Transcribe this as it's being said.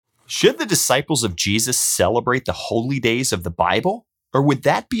Should the disciples of Jesus celebrate the holy days of the Bible? Or would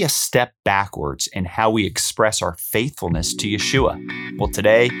that be a step backwards in how we express our faithfulness to Yeshua? Well,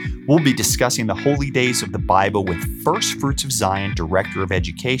 today we'll be discussing the holy days of the Bible with First Fruits of Zion Director of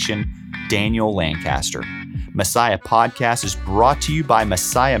Education, Daniel Lancaster. Messiah Podcast is brought to you by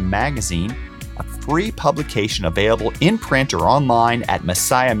Messiah Magazine, a free publication available in print or online at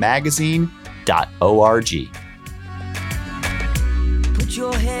messiahmagazine.org. Put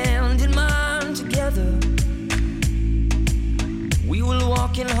your hand in mine together. We will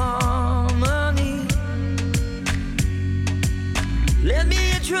walk in harmony. Let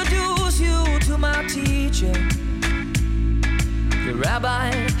me introduce you to my teacher, the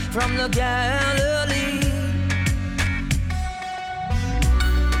rabbi from the Galilee.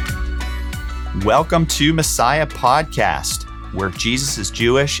 Welcome to Messiah Podcast, where Jesus is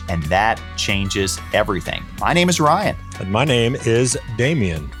Jewish and that changes everything. My name is Ryan. And my name is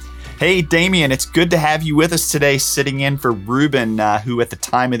Damien. Hey, Damien, it's good to have you with us today, sitting in for Ruben, who at the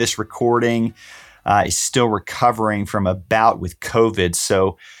time of this recording is still recovering from a bout with COVID.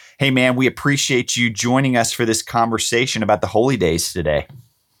 So, hey, man, we appreciate you joining us for this conversation about the holy days today.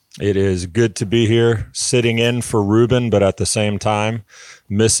 It is good to be here, sitting in for Ruben, but at the same time,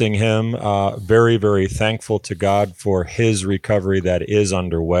 missing him. Very, very thankful to God for his recovery that is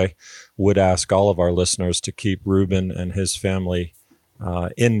underway. Would ask all of our listeners to keep Ruben and his family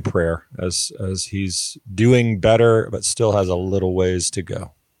in prayer as he's doing better, but still has a little ways to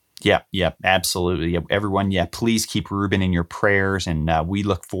go. Yep, absolutely. Everyone, please keep Ruben in your prayers, and we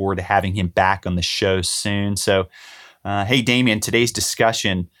look forward to having him back on the show soon. So, hey, Damien, today's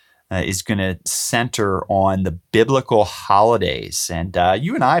discussion is going to center on the biblical holidays. And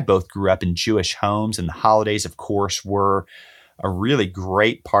you and I both grew up in Jewish homes, and the holidays, of course, were a really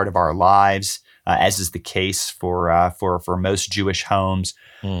great part of our lives, as is the case for most Jewish homes.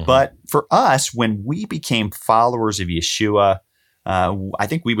 Mm-hmm. But for us, when we became followers of Yeshua, I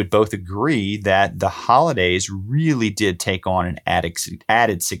think we would both agree that the holidays really did take on an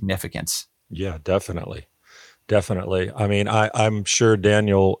added significance. Yeah, definitely. I mean, I'm sure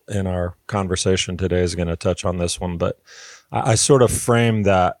Daniel in our conversation today is going to touch on this one, but I sort of frame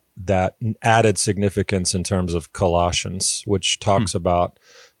that added significance in terms of Colossians, which talks about,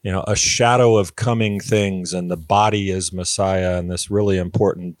 a shadow of coming things, and the body is Messiah, and this really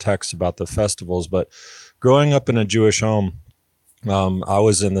important text about the festivals. But growing up in a Jewish home, I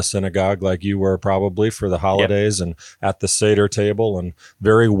was in the synagogue like you were probably for the holidays. Yep. And at the Seder table, and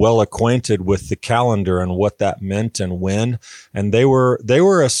very well acquainted with the calendar and what that meant and when. And they were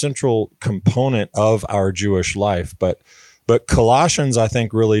a central component of our Jewish life. But Colossians, I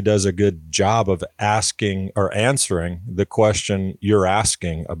think, really does a good job of asking or answering the question you're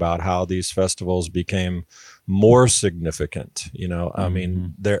asking about how these festivals became more significant. I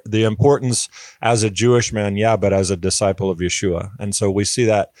mean, the importance as a Jewish man, but as a disciple of Yeshua. And so we see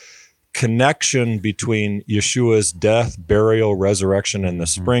that connection between Yeshua's death, burial, resurrection, and the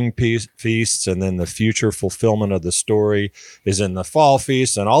spring feasts, and then the future fulfillment of the story is in the fall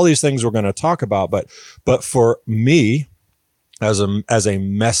feast, and all these things we're going to talk about. But for me, as a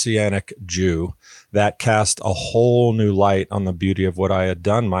Messianic Jew, that cast a whole new light on the beauty of what I had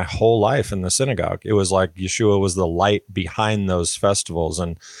done my whole life in the synagogue. It was like Yeshua was the light behind those festivals,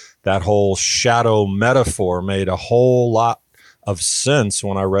 and that whole shadow metaphor made a whole lot of sense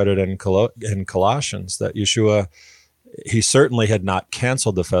when I read it in Colossians, that Yeshua, he certainly had not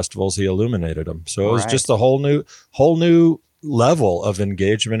canceled the festivals, he illuminated them. So it was just a whole new level of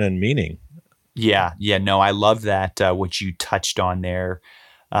engagement and meaning. No, I love that, what you touched on there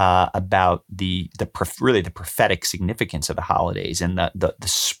about the prophetic significance of the holidays, and the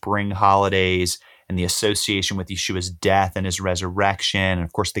spring holidays, and the association with Yeshua's death and his resurrection, and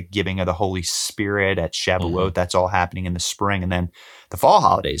of course the giving of the Holy Spirit at Shavuot. Mm-hmm. That's all happening in the spring, and then the fall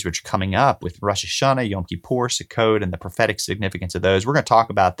holidays, which are coming up with Rosh Hashanah, Yom Kippur, Sukkot, and the prophetic significance of those. We're going to talk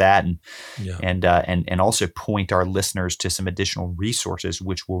about that, and also point our listeners to some additional resources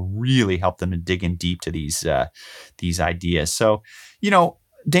which will really help them to dig in deep to these ideas. So,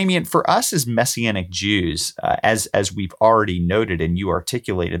 Damien, for us as Messianic Jews, as we've already noted and you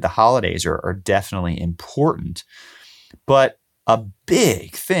articulated, the holidays are definitely important. But a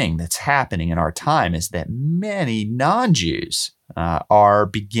big thing that's happening in our time is that many non-Jews are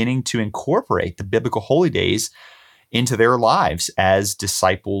beginning to incorporate the biblical holy days into their lives as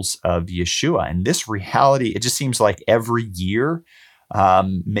disciples of Yeshua. And this reality, it just seems like every year,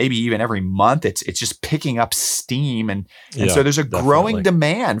 maybe even every month, it's just picking up steam. And so there's a growing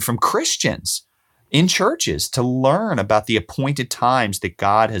demand from Christians in churches to learn about the appointed times that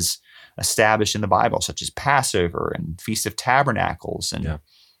God has established in the Bible, such as Passover and Feast of Tabernacles and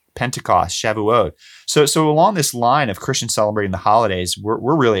Pentecost, Shavuot. So along this line of Christians celebrating the holidays,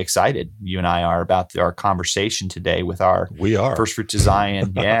 we're really excited. You and I are about our conversation today with our First Fruits of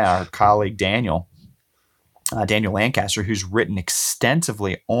Zion, our colleague Daniel Lancaster, who's written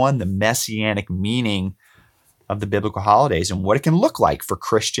extensively on the messianic meaning of the biblical holidays and what it can look like for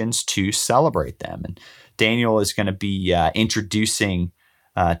Christians to celebrate them. And Daniel is going to be introducing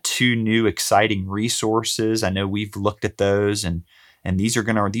 2 new exciting resources. I know we've looked at those, and these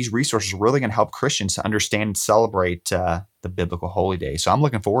resources are really going to help Christians to understand and celebrate the biblical holy days. So I'm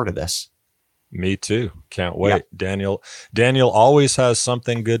looking forward to this. Me too. Can't wait. Yeah. Daniel always has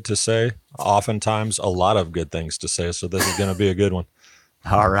something good to say. Oftentimes a lot of good things to say. So this is going to be a good one.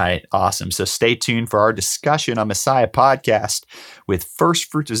 All right. Awesome. So stay tuned for our discussion on Messiah Podcast with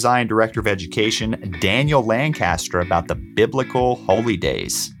First Fruits of Zion Director of Education, Daniel Lancaster, about the biblical holy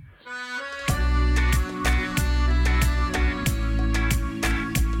days.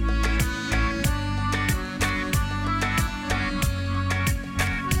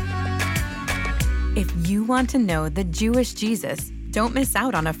 If you want to know the Jewish Jesus, don't miss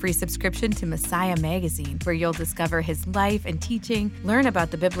out on a free subscription to Messiah Magazine, where you'll discover his life and teaching, learn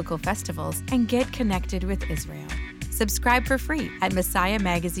about the biblical festivals, and get connected with Israel. Subscribe for free at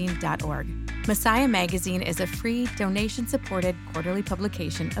messiahmagazine.org. Messiah Magazine is a free, donation-supported quarterly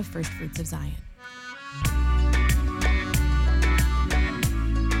publication of First Fruits of Zion.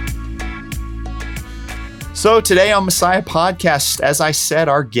 So today on Messiah Podcast, as I said,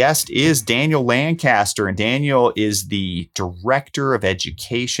 our guest is Daniel Lancaster, and Daniel is the Director of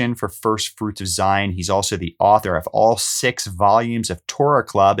Education for First Fruits of Zion. He's also the author of all 6 volumes of Torah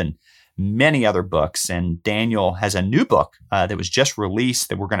Club and many other books. And Daniel has a new book that was just released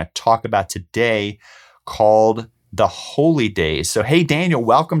that we're going to talk about today called The Holy Days. So, hey, Daniel,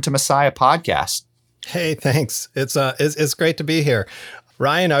 welcome to Messiah Podcast. Hey, thanks. It's great to be here.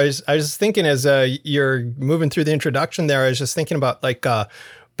 Ryan, I was thinking as you're moving through the introduction there, I was just thinking about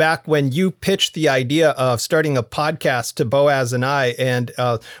back when you pitched the idea of starting a podcast to Boaz and I, and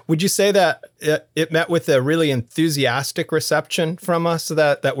would you say that it met with a really enthusiastic reception from us,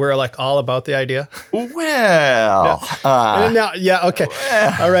 that we're all about the idea? Well, okay.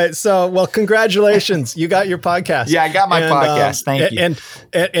 Well. All right. So, well, congratulations. You got your podcast. Yeah, I got my podcast. Thank you.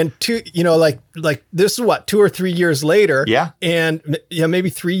 And two, this is what, 2 or 3 years later. Yeah. And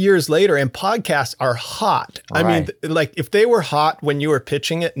maybe 3 years later, and podcasts are hot. Right. I mean, if they were hot when you were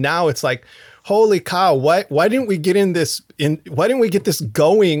pitching it, now it's like, holy cow, why didn't we get why didn't we get this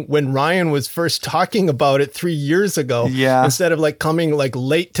going when Ryan was first talking about it 3 years ago? Yeah. Instead of coming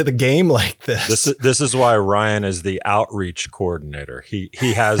late to the game like this. This is why Ryan is the outreach coordinator. He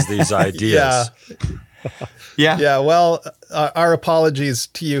has these ideas. Yeah. Well, our apologies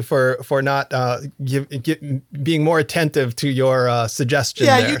to you for not being more attentive to your suggestion.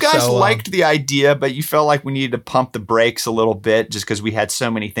 Yeah, there. You guys liked the idea, but you felt like we needed to pump the brakes a little bit just because we had so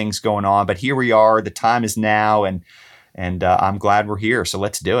many things going on. But here we are. The time is now, and I'm glad we're here. So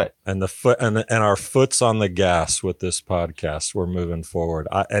let's do it. And our foot's on the gas with this podcast. We're moving forward,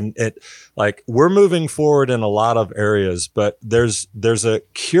 we're moving forward in a lot of areas. But there's a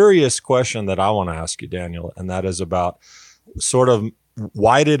curious question that I want to ask you, Daniel, and that is about sort of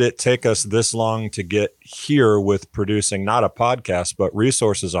why did it take us this long to get here with producing not a podcast, but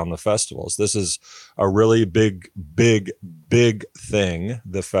resources on the festivals? This is a really big thing,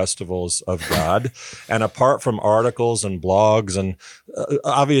 the festivals of God. And apart from articles and blogs and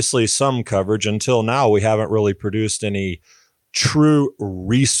obviously some coverage, until now, we haven't really produced any true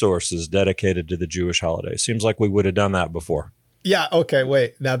resources dedicated to the Jewish holidays. Seems like we would have done that before. Yeah. Okay.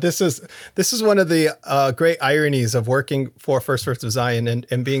 Wait. Now this is one of the great ironies of working for First Fruits of Zion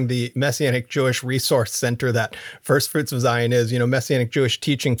and being the Messianic Jewish Resource Center that First Fruits of Zion is. Messianic Jewish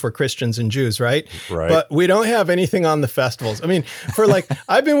teaching for Christians and Jews, right? Right. But we don't have anything on the festivals. I mean,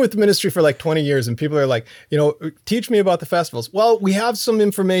 I've been with the ministry for 20 years, and people are like, teach me about the festivals. Well, we have some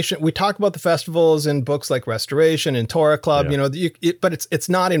information. We talk about the festivals in books like Restoration and Torah Club. Yeah. But it's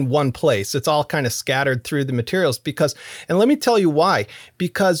not in one place. It's all kind of scattered through the materials and let me tell you why.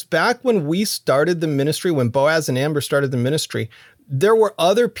 Because back when we started the ministry, when Boaz and Amber started the ministry, there were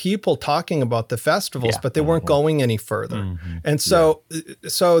other people talking about the festivals, but they weren't going any further. Mm-hmm. And so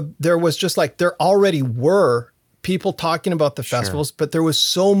there was just there already were people talking about the festivals, but there was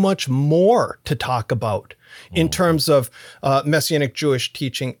so much more to talk about in terms of Messianic Jewish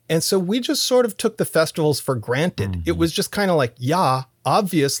teaching. And so we just sort of took the festivals for granted. Mm-hmm. It was just kind of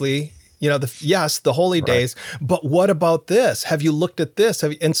obviously, the holy days, but what about this? Have you looked at this?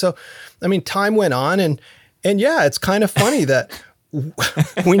 And so, time went on and yeah, it's kind of funny that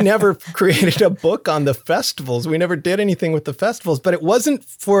we never created a book on the festivals. We never did anything with the festivals, but it wasn't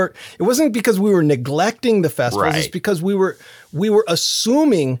because we were neglecting the festivals. It's Right. because we were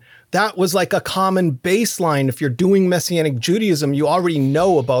assuming that was like a common baseline. If you're doing Messianic Judaism, you already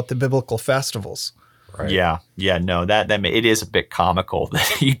know about the biblical festivals. Right. Yeah, no, that it is a bit comical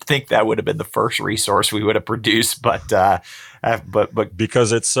that you'd think that would have been the first resource we would have produced, but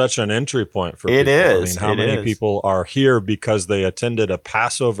Because it's such an entry point for It people. is. I mean, how It many is. people are here because they attended a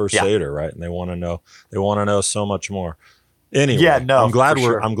Passover Yeah. Seder, right? And they want to know so much more. Anyway, Yeah, no, I'm glad for we're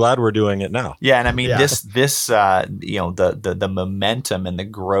sure. I'm glad we're doing it now. yeah, and I mean Yeah. this the momentum and the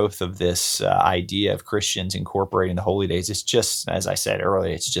growth of this idea of Christians incorporating the holy days. It's just, as I said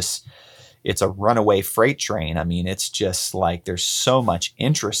earlier, it's a runaway freight train. I mean, it's just like there's so much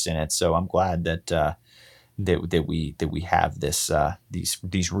interest in it. So I'm glad that we have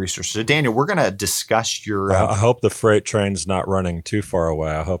these resources. So Daniel, we're going to discuss your. I hope the freight train's not running too far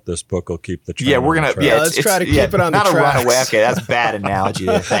away. I hope this book will keep the train. Yeah, we're on the gonna. track. Yeah, let's try to keep it on the not a tracks. runaway. Okay, that's a bad analogy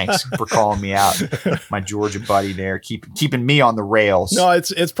there. Thanks for calling me out, my Georgia buddy. There, keeping me on the rails. No,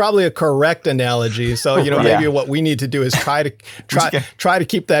 it's probably a correct analogy. So, Yeah. maybe what we need to do is try to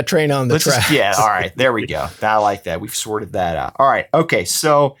keep that train on the Let's track. just, yeah. All right, there we go. I like that. We've sorted that out. All right. Okay.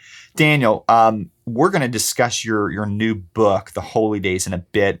 So, Daniel, we're going to discuss your new book, The Holy Days, in a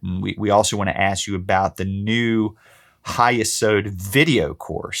bit, and we also want to ask you about the new High Yesod video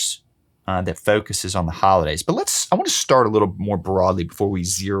course that focuses on the holidays. But I want to start a little more broadly before we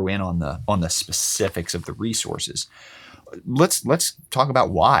zero in on the specifics of the resources. Let's talk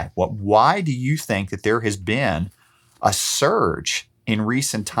about why. Why do you think that there has been a surge in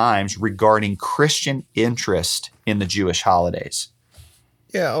recent times regarding Christian interest in the Jewish holidays?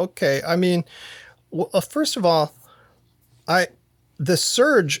 Yeah, okay. I mean, first of all, the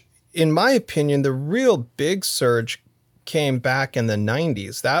surge, in my opinion, the real big surge came back in the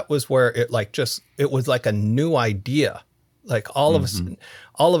 90s. That was where it was like a new idea. Like all of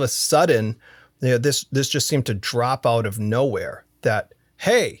a sudden, this just seemed to drop out of nowhere that,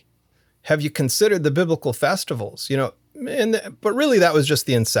 hey, have you considered the biblical festivals? But really that was just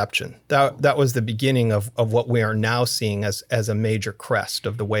the inception. That was the beginning of what we are now seeing as a major crest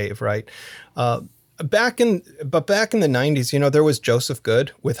of the wave, right? Back in the 90s, there was Joseph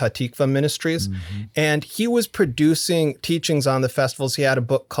Good with Hatikva Ministries, and he was producing teachings on the festivals. He had a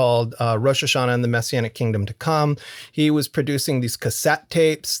book called Rosh Hashanah and the Messianic Kingdom to Come. He was producing these cassette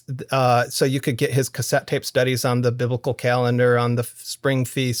tapes, so you could get his cassette tape studies on the biblical calendar, on the spring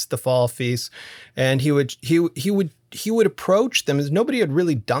feast, the fall feast, and he would approach them, as nobody had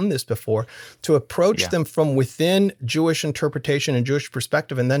really done this before, to approach them from within Jewish interpretation and Jewish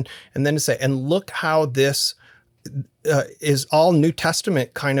perspective, and then to say, and look how this is all New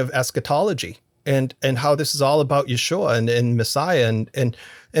Testament kind of eschatology, and how this is all about Yeshua and Messiah, and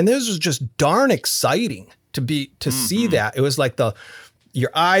this was just darn exciting to see that. It was like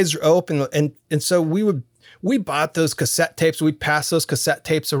your eyes are open, and so we bought those cassette tapes, we'd pass those cassette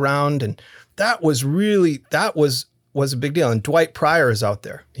tapes around, and that was a big deal. And Dwight Pryor is out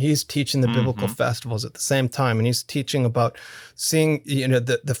there. He's teaching the biblical festivals at the same time. And he's teaching about seeing,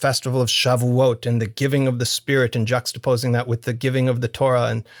 the festival of Shavuot and the giving of the Spirit and juxtaposing that with the giving of the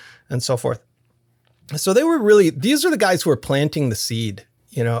Torah and so forth. So these are the guys who are planting the seed,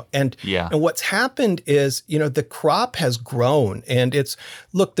 and what's happened is, the crop has grown, and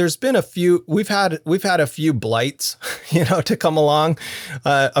there's been we've had a few blights, to come along,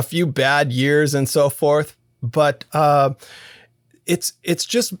 a few bad years and so forth. But it's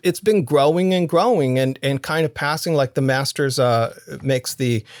been growing and growing and kind of passing, like the Masters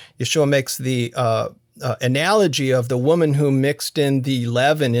Yeshua makes the analogy of the woman who mixed in the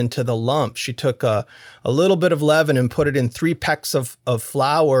leaven into the lump. She took a little bit of leaven and put it in 3 pecks of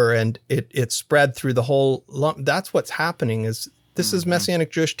flour, and it spread through the whole lump. That's what's happening. This is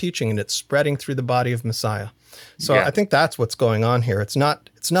Messianic Jewish teaching, and it's spreading through the body of Messiah. So I think that's what's going on here. It's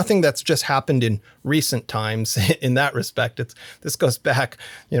nothing that's just happened in recent times in that respect. This goes back,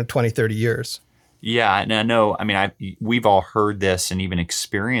 20, 30 years. Yeah, and I know, we've all heard this and even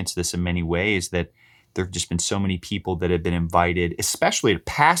experienced this in many ways, that there have just been so many people that have been invited, especially at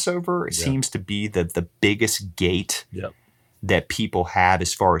Passover. It seems to be the biggest gate that people have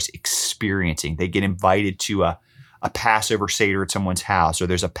as far as experiencing. They get invited to a Passover Seder at someone's house, or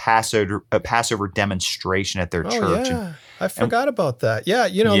there's a Passover demonstration at their church. Yeah. I forgot about that. Yeah,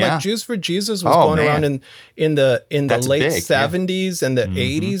 like Jews for Jesus was going around in the late 70s and the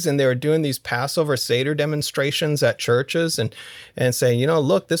 80s, and they were doing these Passover Seder demonstrations at churches and saying,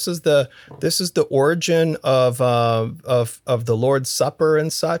 look, this is the origin of the Lord's Supper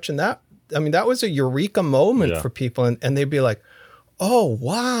and such. And that was a eureka moment for people, and they'd be like, oh,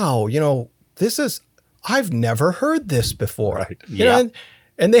 wow, I've never heard this before. Right. You know,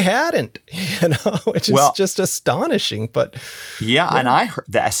 and they hadn't, which is Well, just astonishing. But and I heard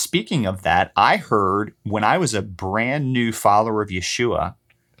that. Speaking of that, I heard when I was a brand new follower of Yeshua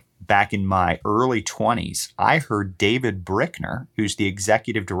back in my early 20s, I heard David Brickner, who's the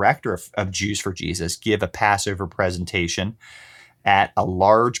executive director of Jews for Jesus, give a Passover presentation at a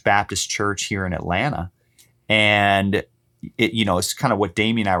large Baptist church here in Atlanta. And it's kind of what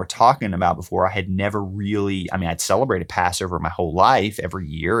Damien and I were talking about before. I had never really, I'd celebrated Passover my whole life every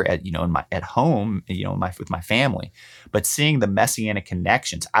year at home, with my family. But seeing the Messianic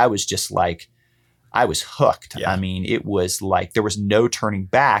connections, I was just like, I was hooked. Yeah. It was like there was no turning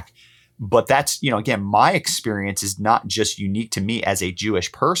back. But that's, again, my experience is not just unique to me as a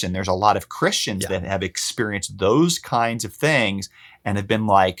Jewish person. There's a lot of Christians that have experienced those kinds of things and have been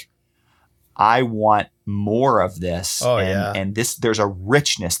like, I want more of this. And this, there's a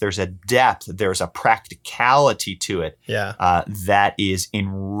richness, there's a depth, there's a practicality to it that is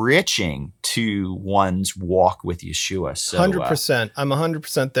enriching to one's walk with Yeshua. So 100%. I'm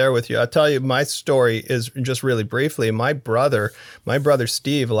 100% there with you. I'll tell you, my story is just really briefly. My brother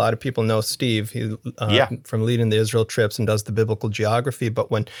Steve, a lot of people know Steve from leading the Israel trips and does the biblical geography. But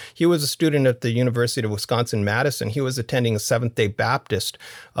when he was a student at the University of Wisconsin-Madison, he was attending a Seventh-day Baptist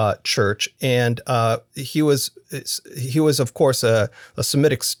church. And he was, of course, a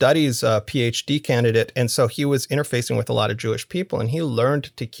Semitic studies PhD candidate. And so he was interfacing with a lot of Jewish people, and he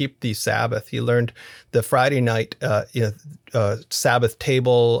learned to keep the Sabbath. He learned the Friday night Sabbath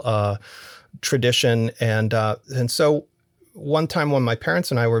table tradition. And so one time when my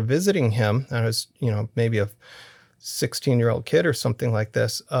parents and I were visiting him, I was, maybe a 16-year-old kid or something like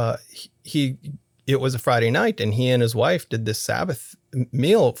this, it was a Friday night, and he and his wife did this Sabbath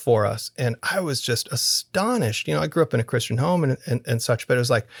meal for us. And I was just astonished. I grew up in a Christian home and such, but it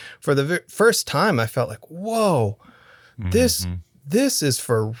was like, for the first time, I felt like, whoa, this is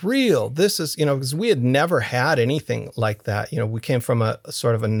for real. This is, because we had never had anything like that. We came from a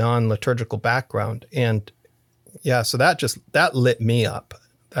sort of a non-liturgical background. And so that lit me up.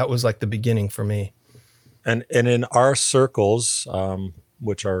 That was like the beginning for me. And in our circles,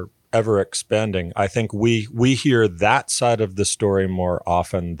 which are ever expanding, I think we hear that side of the story more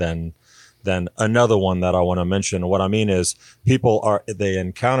often than another one that I want to mention. What I mean is they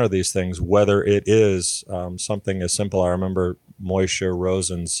encounter these things, whether it is something as simple. I remember Moshe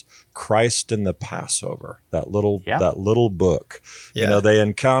Rosen's Christ in the Passover, that little book. They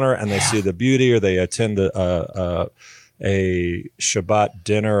encounter and they see the beauty, or they attend a Shabbat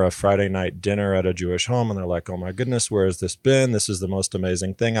dinner, a Friday night dinner at a Jewish home, and they're like, oh my goodness, where has this been? This is the most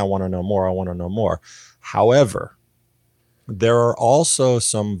amazing thing. I want to know more. I want to know more. However, there are also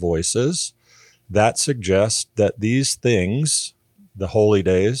some voices that suggest that these things, the holy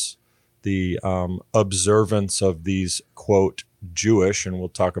days, the observance of these, quote, Jewish, and we'll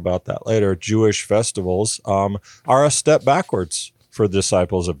talk about that later, Jewish festivals are a step backwards for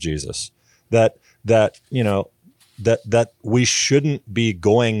disciples of Jesus. That we shouldn't be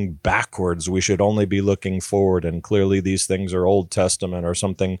going backwards. We should only be looking forward. And clearly these things are Old Testament or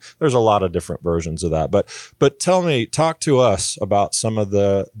something. There's a lot of different versions of that. But talk to us about some of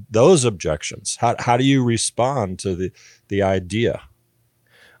those objections. How do you respond to the idea?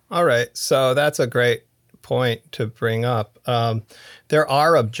 All right. So that's a great point to bring up. There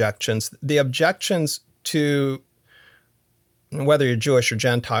are objections. The objections to whether you're Jewish or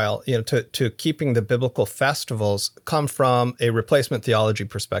Gentile, to keeping the biblical festivals come from a replacement theology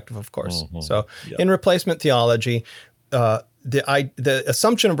perspective, of course. Mm-hmm. So in replacement theology, the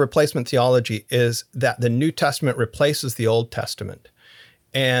assumption of replacement theology is that the New Testament replaces the Old Testament.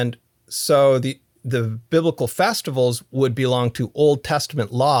 And so the biblical festivals would belong to Old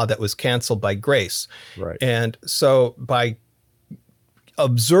Testament law that was canceled by grace. Right. And so by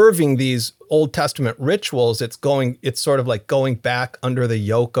observing these Old Testament rituals, it's sort of like going back under the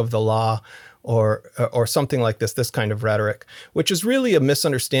yoke of the law, or something like this kind of rhetoric, which is really a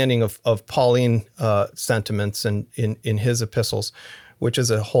misunderstanding of Pauline sentiments in his epistles, which is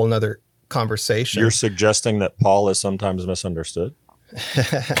a whole nother conversation. You're suggesting that Paul is sometimes misunderstood?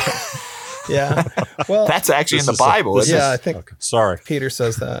 Yeah. Well, that's actually in the Bible. I think okay. Sorry. Peter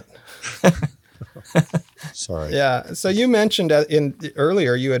says that. Sorry. Yeah. So you mentioned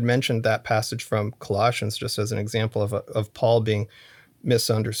earlier, you had mentioned that passage from Colossians just as an example of Paul being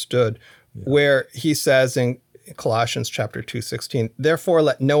misunderstood, where he says in Colossians chapter 2:16, therefore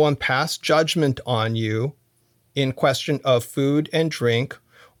let no one pass judgment on you in question of food and drink,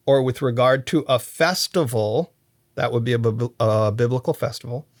 or with regard to a festival, that would be a biblical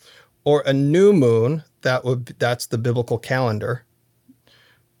festival, or a new moon, that's the biblical calendar,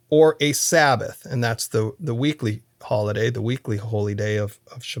 or a Sabbath, and that's the weekly holiday, the weekly holy day of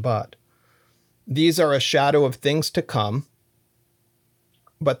Shabbat. These are a shadow of things to come,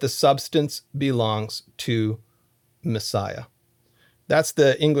 but the substance belongs to Messiah. That's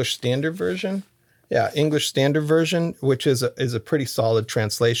the English Standard Version. Yeah, English Standard Version, which is a pretty solid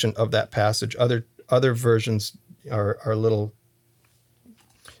translation of that passage. Other versions are a little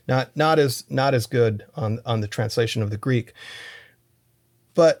not as good on the translation of the Greek.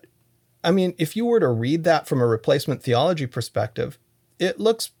 But I mean, if you were to read that from a replacement theology perspective, it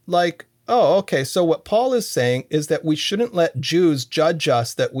looks like, oh, okay, so what Paul is saying is that we shouldn't let Jews judge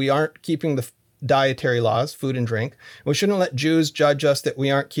us that we aren't keeping the dietary laws, food and drink. We shouldn't let Jews judge us that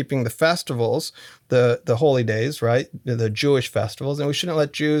we aren't keeping the festivals, the holy days, right? The Jewish festivals. And we shouldn't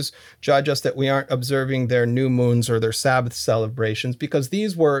let Jews judge us that we aren't observing their new moons or their Sabbath celebrations, because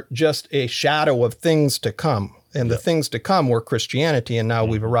these were just a shadow of things to come. And the things to come were Christianity. And now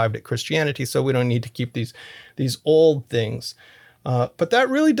we've arrived at Christianity, so we don't need to keep these old things. But that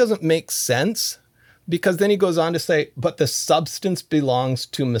really doesn't make sense, because then he goes on to say, but the substance belongs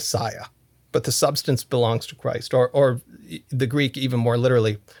to Messiah. But the substance belongs to Christ, or the Greek even more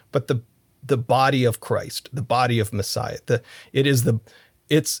literally, but the body of Christ, the body of Messiah.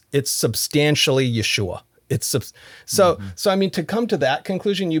 It's substantially Yeshua. So I mean, to come to that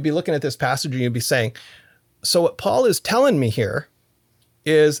conclusion, you'd be looking at this passage and you'd be saying, so what Paul is telling me here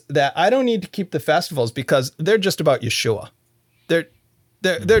is that I don't need to keep the festivals because they're just about Yeshua.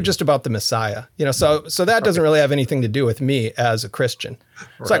 They're just about the Messiah, so that doesn't really have anything to do with me as a Christian.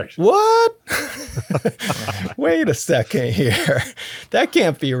 It's like, what? Wait a second here. That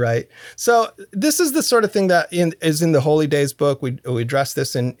can't be right. So this is the sort of thing that is in the Holy Days book. We address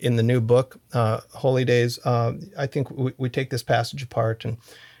this in the new book, Holy Days. I think we take this passage apart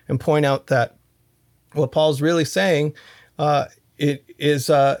and point out that what Paul's really saying is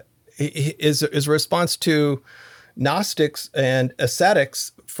a response to Gnostics and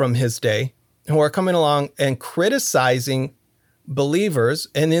ascetics from his day who are coming along and criticizing believers.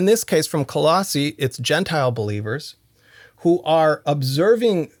 And in this case, from Colossae, it's Gentile believers who are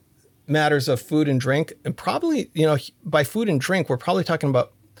observing matters of food and drink. And probably, by food and drink, we're probably talking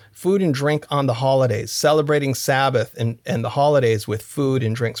about food and drink on the holidays, celebrating Sabbath and the holidays with food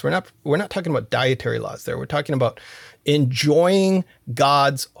and drinks. We're not talking about dietary laws there. We're talking about enjoying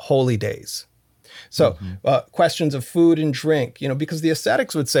God's holy days. So questions of food and drink, because the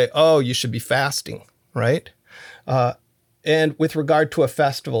ascetics would say, oh, you should be fasting, right? And with regard to a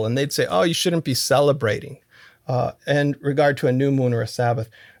festival, and they'd say, oh, you shouldn't be celebrating. And regard to a new moon or a Sabbath,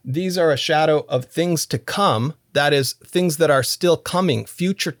 these are a shadow of things to come. That is, things that are still coming,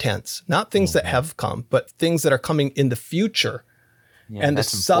 future tense, not things that have come, but things that are coming in the future. Yeah, and the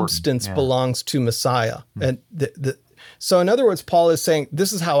substance belongs to Messiah. And so in other words, Paul is saying,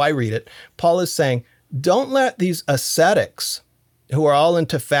 this is how I read it. Paul is saying, don't let these ascetics who are all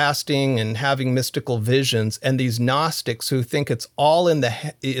into fasting and having mystical visions, and these Gnostics who think it's all in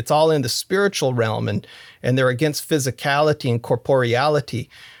the spiritual realm and they're against physicality and corporeality.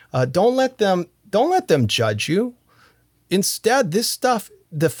 Don't let them judge you. Instead, this stuff,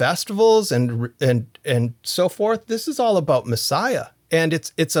 the festivals and so forth, this is all about Messiah. And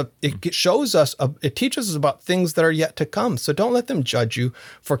it shows us, it teaches us about things that are yet to come. So don't let them judge you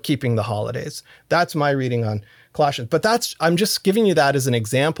for keeping the holidays. That's my reading on Colossians. But I'm just giving you that as an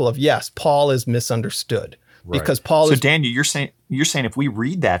example of, yes, Paul is misunderstood. Right. Because Paul is. So Daniel, you're saying if we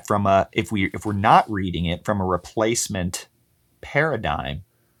read that if we're not reading it from a replacement paradigm,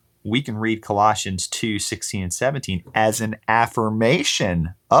 we can read Colossians 2:16 and 17 as an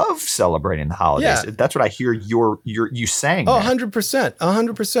affirmation of celebrating the holidays. Yeah. That's what I hear you saying. Oh,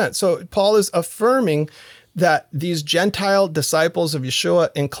 100%. So Paul is affirming that these Gentile disciples of Yeshua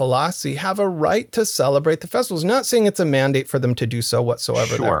in Colossae have a right to celebrate the festivals. Not saying it's a mandate for them to do so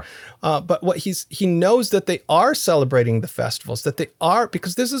whatsoever. Sure. But what he knows that they are celebrating the festivals, that they are,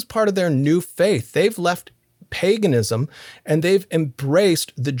 because this is part of their new faith. They've left paganism and they've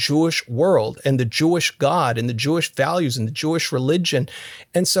embraced the Jewish world and the Jewish God and the Jewish values and the Jewish religion.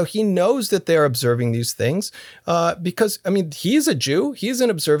 And so he knows that they're observing these things because, he's a Jew. He's an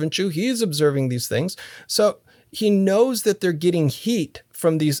observant Jew. He's observing these things. So he knows that they're getting heat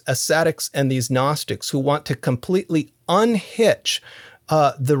from these ascetics and these Gnostics who want to completely unhitch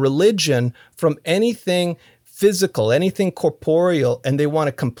the religion from anything physical, anything corporeal, and they want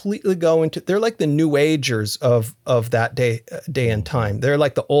to completely go into. They're like the New Agers of that day and time. They're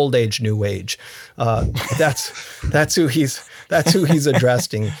like the old age New Age. That's who he's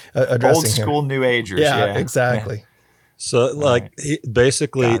addressing. Old school here. New Agers. Yeah, exactly. So, like,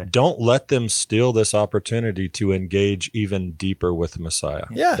 basically, Got it. don't let them steal this opportunity to engage even deeper with the Messiah.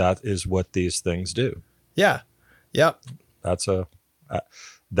 Yeah. That is what these things do. Yeah. Yep. That's a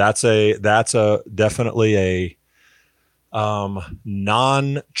definitely a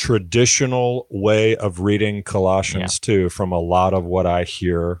non-traditional way of reading Colossians 2 from a lot of what I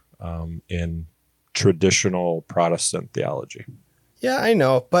hear in traditional Protestant theology. Yeah, I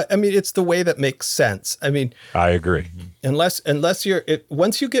know, but I mean, it's the way that makes sense. I mean, I agree. unless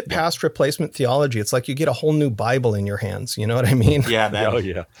once you get past replacement theology, it's like you get a whole new Bible in your hands. You know what I mean? Yeah, that, Oh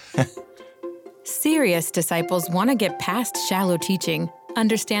yeah. Serious disciples want to get past shallow teaching,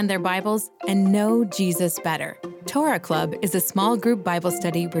 understand their Bibles, and know Jesus better. Torah Club is a small group Bible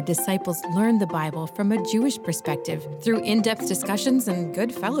study where disciples learn the Bible from a Jewish perspective through in-depth discussions and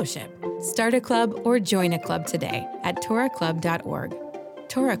good fellowship. Start a club or join a club today at torahclub.org.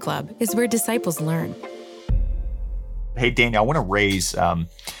 Torah Club is where disciples learn. Hey, Daniel, I want to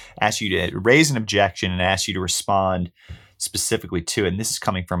ask you to raise an objection and ask you to respond specifically to it. And this is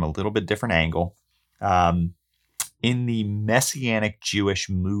coming from a little bit different angle. In the Messianic Jewish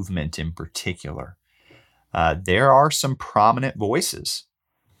movement in particular, there are some prominent voices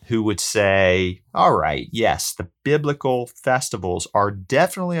who would say, all right, yes, the biblical festivals are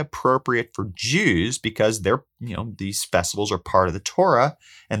definitely appropriate for Jews because these festivals are part of the Torah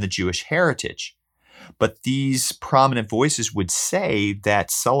and the Jewish heritage. But these prominent voices would say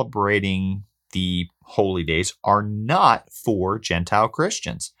that celebrating the holy days are not for Gentile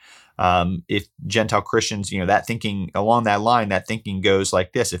Christians. If Gentile Christians, that thinking along that line, that thinking goes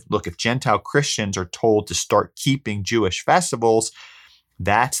like this. If Gentile Christians are told to start keeping Jewish festivals,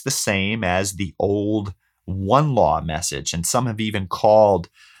 that's the same as the old one law message. And some have even called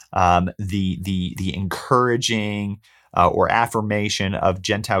the encouraging or affirmation of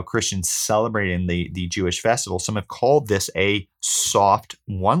Gentile Christians celebrating the Jewish festival. Some have called this a soft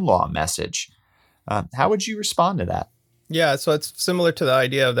one law message. How would you respond to that? Yeah, so it's similar to the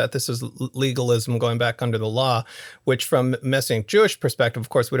idea that this is legalism going back under the law, which from Messianic Jewish perspective, of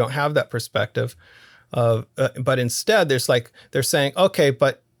course, we don't have that perspective. But instead, they're saying, okay,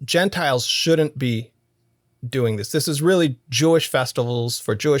 but Gentiles shouldn't be doing this. This is really Jewish festivals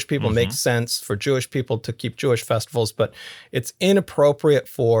for Jewish people. Mm-hmm. Makes sense for Jewish people to keep Jewish festivals, but it's inappropriate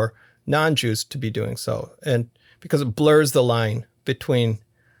for non-Jews to be doing so, and because it blurs the line between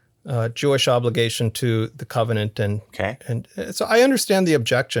Jewish obligation to the covenant and so I understand the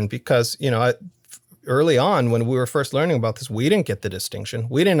objection because early on when we were first learning about this, we didn't get the distinction.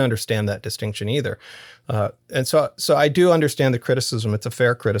 We didn't understand that distinction either, and so I do understand the criticism. It's a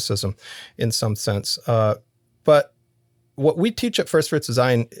fair criticism in some sense, but what we teach at First Fruits of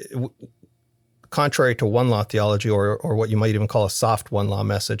Zion, contrary to one law theology or what you might even call a soft one law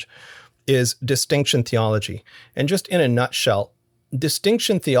message, is distinction theology. And just in a nutshell,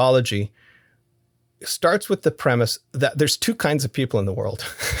 distinction theology starts with the premise that there's two kinds of people in the world.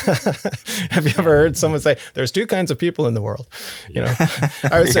 Have you ever heard someone say, there's two kinds of people in the world?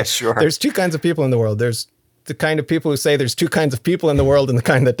 I would say, sure. There's two kinds of people in the world. There's the kind of people who say there's two kinds of people in the world and the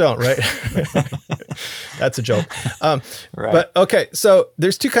kind that don't, right? That's a joke. Right. But okay, so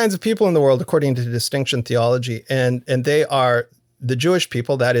there's two kinds of people in the world according to distinction theology, and they are the Jewish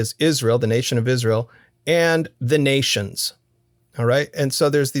people, that is Israel, the nation of Israel, and the nations. All right. And so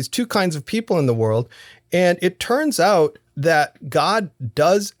there's these two kinds of people in the world. And it turns out that God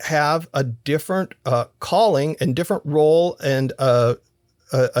does have a different calling and different role and a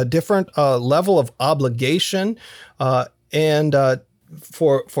different level of obligation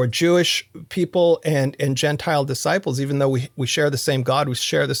for Jewish people and Gentile disciples. Even though we share the same God, we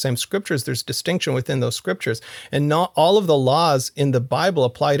share the same scriptures, there's distinction within those scriptures. And not all of the laws in the Bible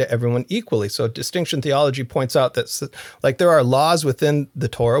apply to everyone equally. So distinction theology points out that there are laws within the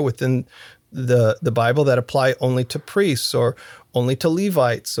Torah, within the Bible, that apply only to priests or only to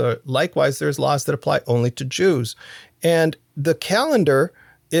Levites. Or likewise, there's laws that apply only to Jews. And the calendar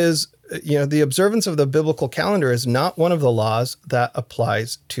is, the observance of the biblical calendar is not one of the laws that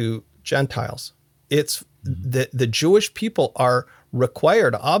applies to Gentiles. It's the Jewish people are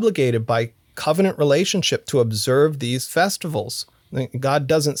required, obligated by covenant relationship to observe these festivals. God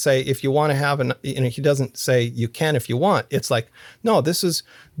doesn't say if you want to have he doesn't say you can if you want. It's like, no, this is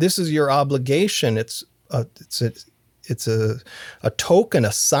your obligation. It's a token,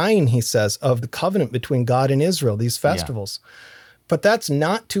 a sign, he says, of the covenant between God and Israel, these festivals. Yeah. But that's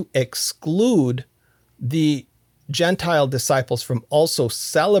not to exclude the Gentile disciples from also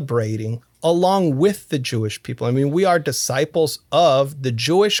celebrating along with the Jewish people. I mean, we are disciples of the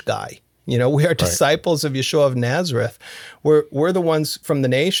Jewish guy. You know, we are disciples of Yeshua of Nazareth. We're the ones from the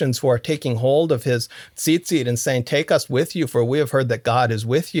nations who are taking hold of his tzitzit and saying, take us with you, for we have heard that God is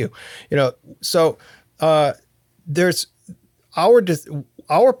with you. You know, so there's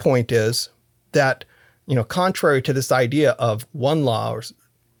our point is that, you know, contrary to this idea of one law or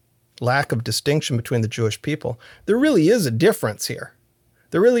lack of distinction between the Jewish people, there really is a difference here.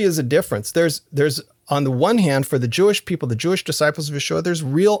 There really is a difference. There's on the one hand, for the Jewish people, the Jewish disciples of Yeshua, there's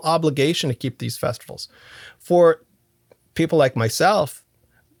real obligation to keep these festivals. For people like myself,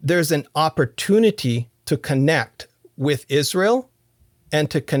 there's an opportunity to connect with Israel and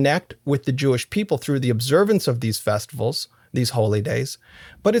to connect with the Jewish people through the observance of these festivals, these holy days.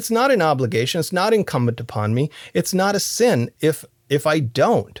 But it's not an obligation. It's not incumbent upon me. It's not a sin if I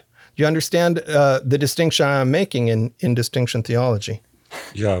don't. You understand the distinction I'm making in distinction theology?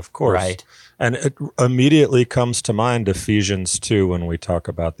 Yeah, of course. Right. And it immediately comes to mind Ephesians 2 when we talk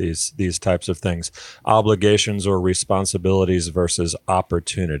about these types of things, obligations or responsibilities versus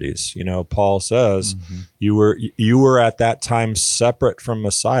opportunities. You know, Paul says you were at that time separate from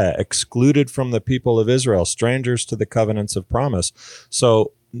Messiah, excluded from the people of Israel, strangers to the covenants of promise.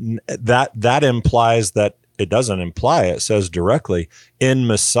 So that implies that it doesn't imply, it says directly, in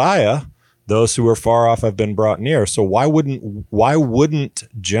Messiah, those who are far off have been brought near. So why wouldn't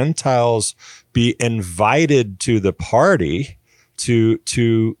Gentiles be invited to the party to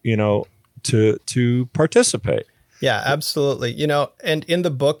participate? Yeah, absolutely. You know, and in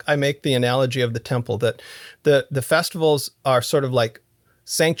the book, I make the analogy of the temple that the festivals are sort of like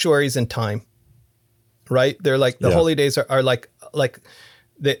sanctuaries in time, right? They're like the holy days are like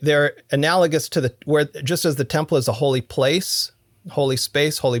they're analogous to where just as the temple is a holy place, holy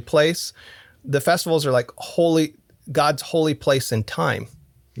space, holy place, the festivals are like God's holy place in time.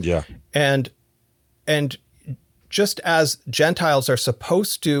 Yeah. And just as Gentiles are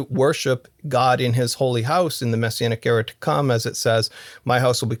supposed to worship God in his holy house in the Messianic era to come, as it says, my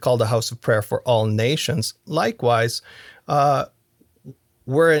house will be called a house of prayer for all nations. Likewise,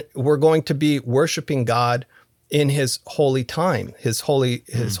 we're going to be worshiping God in his holy time, his holy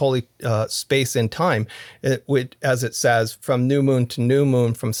space in time, as it says, from new moon to new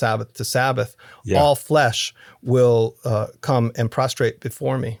moon, from Sabbath to Sabbath, all flesh will come and prostrate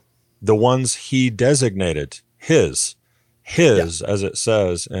before me. The ones he designated, his, as it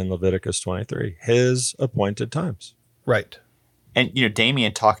says in Leviticus 23, his appointed times. Right. And, you know,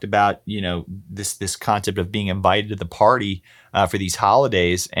 Damien talked about, you know, this concept of being invited to the party for these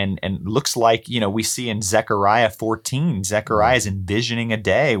holidays. And looks like, you know, we see in Zechariah 14, Zechariah is envisioning a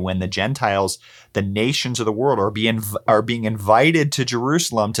day when the Gentiles, the nations of the world, are being invited to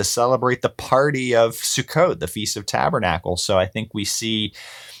Jerusalem to celebrate the party of Sukkot, the Feast of Tabernacles. So I think we see,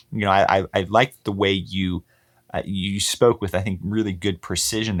 you know, I like the way you spoke with, I think, really good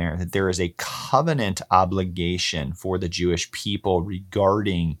precision there, that there is a covenant obligation for the Jewish people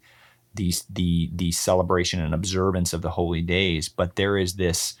regarding the celebration and observance of the holy days. But there is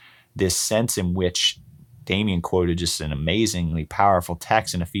this sense in which Damien quoted just an amazingly powerful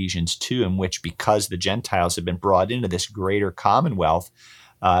text in Ephesians 2, in which, because the Gentiles have been brought into this greater commonwealth,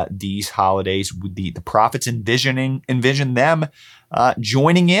 these holidays, the prophets envision them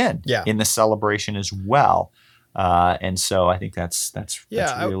joining in the celebration as well. And so I think that's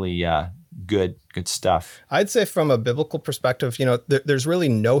really good stuff. I'd say from a biblical perspective, you know, there's really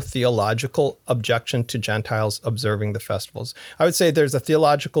no theological objection to Gentiles observing the festivals. I would say there's a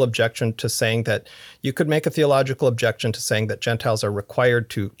theological objection to saying that you could make a theological objection to saying that Gentiles are required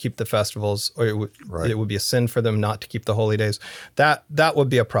to keep the festivals, or it would be a sin for them not to keep the holy days. That would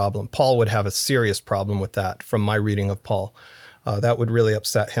be a problem. Paul would have a serious problem with that from my reading of Paul. That would really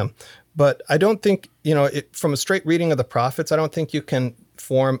upset him. But I don't think, you know, from a straight reading of the prophets, I don't think you can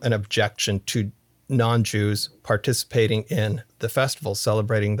form an objection to non-Jews participating in the festivals,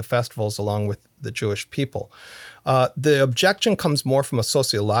 celebrating the festivals along with the Jewish people. The objection comes more from a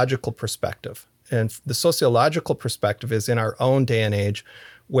sociological perspective. And the sociological perspective is in our own day and age,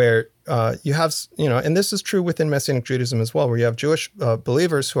 where you have, you know, and this is true within Messianic Judaism as well, where you have Jewish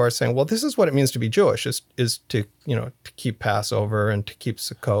believers who are saying, well, this is what it means to be Jewish, is to, you know, to keep Passover and to keep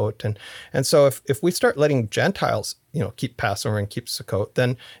Sukkot. And so if we start letting Gentiles, you know, keep Passover and keep Sukkot,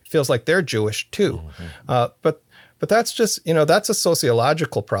 then it feels like they're Jewish too. But that's just, you know, that's a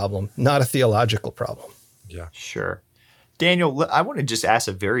sociological problem, not a theological problem. Yeah, sure. Daniel, I want to just ask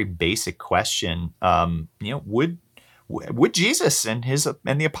a very basic question. You know, would Jesus and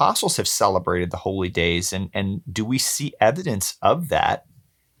the apostles have celebrated the holy days, and do we see evidence of that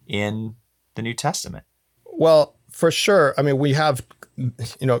in the New Testament? Well, for sure. I mean, we have,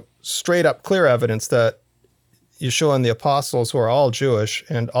 you know, straight up clear evidence that, Yeshua and the apostles, who are all Jewish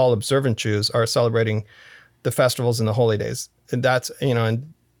and all observant Jews, are celebrating the festivals and the holy days. And that's,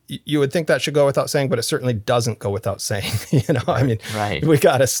 and you would think that should go without saying, but it certainly doesn't go without saying. I mean, Right. we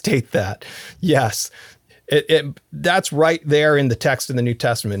got to state that. Yes, that's right there in the text in the New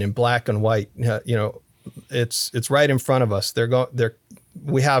Testament in black and white. It's right in front of us.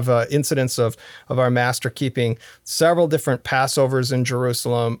 We have incidents of our master keeping several different Passovers in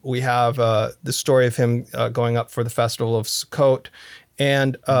Jerusalem. We have the story of him going up for the festival of Sukkot,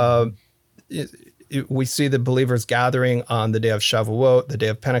 and we see the believers gathering on the day of Shavuot, the day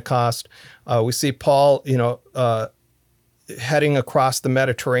of Pentecost. We see Paul, heading across the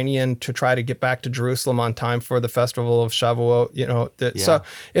Mediterranean to try to get back to Jerusalem on time for the festival of Shavuot. So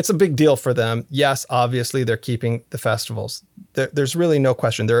it's a big deal for them. Yes, obviously they're keeping the festivals. There's really no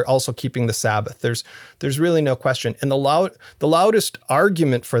question. They're also keeping the Sabbath. There's really no question. And the loudest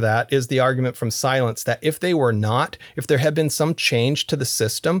argument for that is the argument from silence, that if there had been some change to the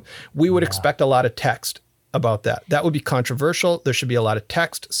system, we would expect a lot of text about that. That would be controversial. There should be a lot of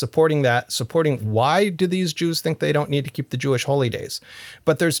text supporting that, supporting why do these Jews think they don't need to keep the Jewish holy days.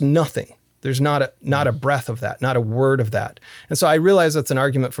 But there's nothing. There's not a breath of that, not a word of that. And so I realize it's an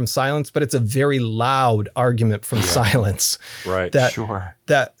argument from silence, but it's a very loud argument from silence. Right. That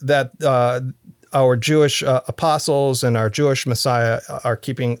our Jewish apostles and our Jewish Messiah are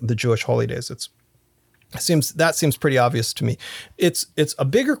keeping the Jewish holy days. That seems pretty obvious to me. It's a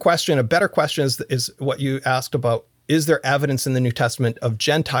bigger question. A better question is what you asked about. Is there evidence in the New Testament of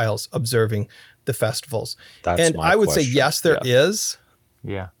Gentiles observing the festivals? That's my I would question. say yes, there is.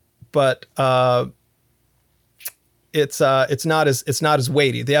 Yeah. But it's not as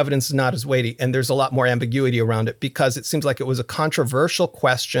weighty. The evidence is not as weighty, and there's a lot more ambiguity around it because it seems like it was a controversial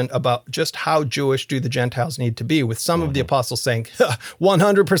question about just how Jewish do the Gentiles need to be, with some of the apostles saying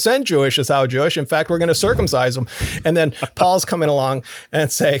 100% Jewish is how Jewish. In fact, we're going to circumcise them. And then Paul's coming along and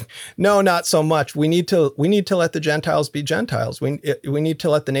saying, no, not so much. We need to let the Gentiles be Gentiles. We need to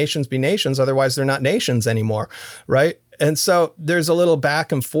let the nations be nations. Otherwise, they're not nations anymore, right? And so there's a little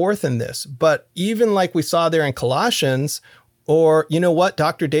back and forth in this. But even like we saw there in Colossians, or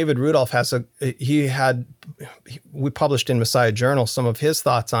Dr. David Rudolph we published in Messiah Journal some of his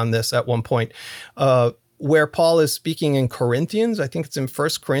thoughts on this at one point, where Paul is speaking in Corinthians. I think it's in 1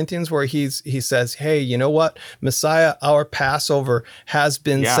 Corinthians where he says, hey, you know what? Messiah, our Passover has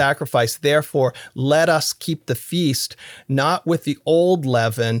been sacrificed. Therefore, let us keep the feast, not with the old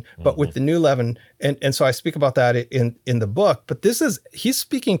leaven, but with the new leaven. And so I speak about that in the book. But he's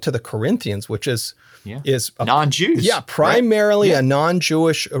speaking to the Corinthians, which is non-Jews. Yeah, primarily a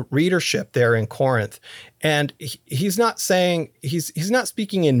non-Jewish readership there in Corinth. And he's not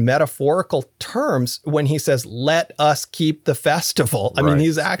speaking in metaphorical terms when he says, let us keep the festival. I mean,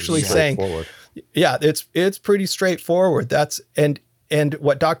 he's actually saying, it's pretty straightforward. And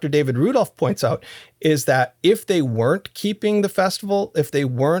what Dr. David Rudolph points out is that if they weren't keeping the festival, if they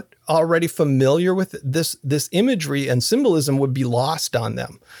weren't already familiar with this imagery and symbolism, would be lost on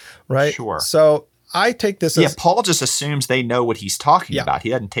them, right? Sure. So I take this as... Paul just assumes they know what he's talking about. He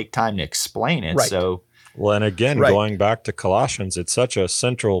doesn't take time to explain it. Right. So... Well, and again, going back to Colossians, it's such a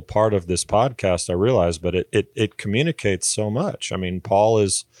central part of this podcast, I realize, but it communicates so much. I mean, Paul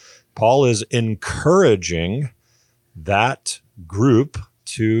is encouraging that group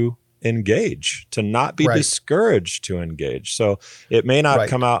to engage, to not be discouraged to engage. So it may not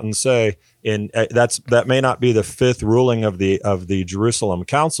come out and say that may not be the fifth ruling of the Jerusalem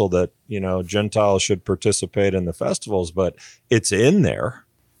Council that Gentiles should participate in the festivals, but it's in there.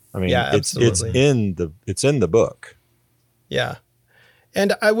 I mean, it's in the book. Yeah.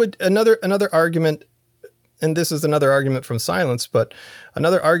 And I would, another argument, and this is another argument from silence, but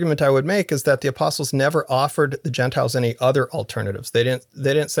another argument I would make is that the apostles never offered the Gentiles any other alternatives. They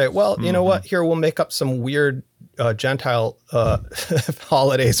didn't say, well, you know what, here, we'll make up some weird Gentile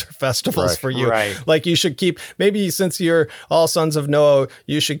holidays or festivals for you. Right. Like you should keep, maybe since you're all sons of Noah,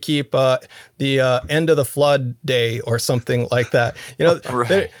 you should keep the end of the flood day or something like that.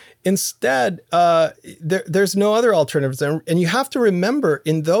 Instead, there's no other alternatives. And you have to remember,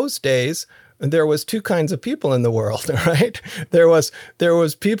 in those days, there was two kinds of people in the world, right? There was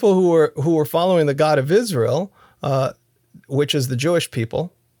people who were following the God of Israel, which is the Jewish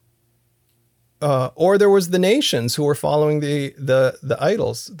people, or there was the nations who were following the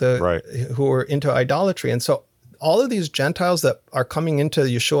idols, who were into idolatry. And so all of these Gentiles that are coming into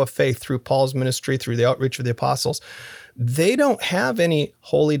the Yeshua faith through Paul's ministry, through the outreach of the apostles, they don't have any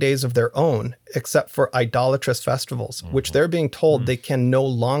holy days of their own except for idolatrous festivals, which they're being told they can no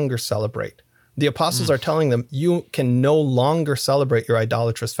longer celebrate. The apostles are telling them, you can no longer celebrate your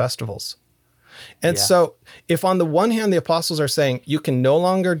idolatrous festivals. And so if on the one hand, the apostles are saying you can no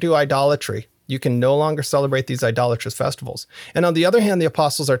longer do idolatry, you can no longer celebrate these idolatrous festivals. And on the other hand, the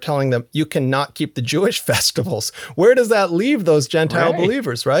apostles are telling them you cannot keep the Jewish festivals. Where does that leave those Gentile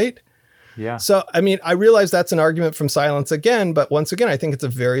believers, right? Yeah. So, I mean, I realize that's an argument from silence again, but once again, I think it's a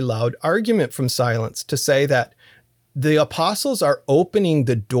very loud argument from silence to say that the apostles are opening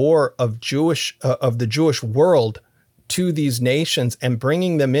the door of the Jewish world to these nations and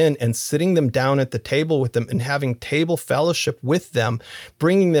bringing them in and sitting them down at the table with them and having table fellowship with them,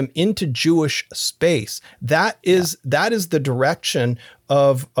 bringing them into Jewish space. That is the direction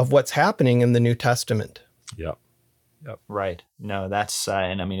of what's happening in the New Testament. Yep. Right. No, that's,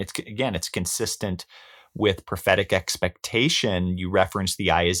 and I mean, it's consistent with prophetic expectation. You reference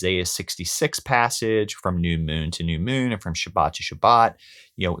the Isaiah 66 passage, from new moon to new moon and from Shabbat to Shabbat,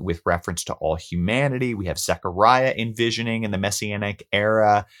 with reference to all humanity. We have Zechariah envisioning in the Messianic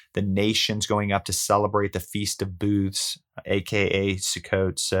era, the nations going up to celebrate the Feast of Booths, AKA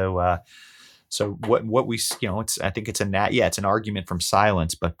Sukkot. So what we, I think it's an argument from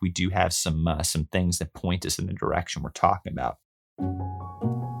silence, but we do have some things that point us in the direction we're talking about.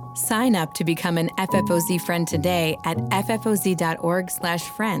 Sign up to become an FFOZ friend today at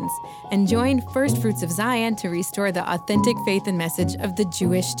ffoz.org/friends and join First Fruits of Zion to restore the authentic faith and message of the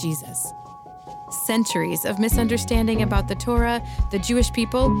Jewish Jesus. Centuries of misunderstanding about the Torah, the Jewish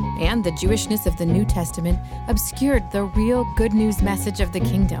people, and the Jewishness of the New Testament obscured the real good news message of the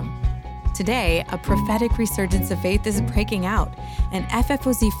kingdom. Today, a prophetic resurgence of faith is breaking out, and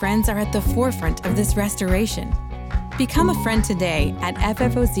FFOZ friends are at the forefront of this restoration. Become a friend today at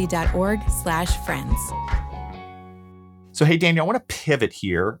ffoz.org/friends. So, hey, Daniel, I want to pivot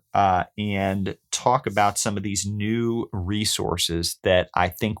here and talk about some of these new resources that I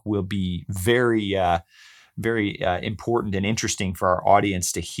think will be very important and interesting for our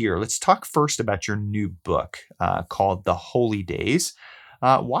audience to hear. Let's talk first about your new book called The Holy Days.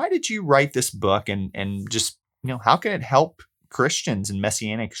 Why did you write this book, and just, how can it help Christians and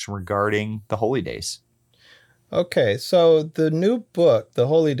Messianics regarding the Holy Days? Okay, so the new book, The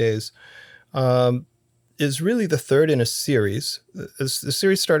Holy Days, is really the third in a series. The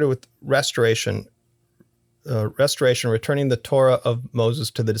series started with Restoration, returning the Torah of Moses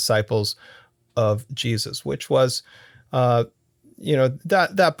to the disciples of Jesus, which was, that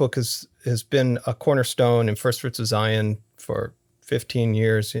book has been a cornerstone in First Fruits of Zion for 15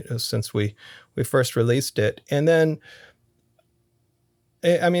 years since we first released it. And then,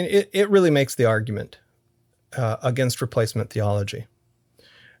 I mean, it really makes the argument against replacement theology.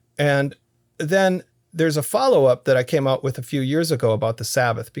 And then there's a follow-up that I came out with a few years ago about the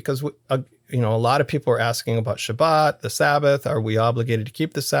Sabbath, because a lot of people are asking about Shabbat, the Sabbath. Are we obligated to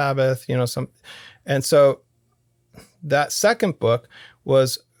keep the Sabbath? And so that second book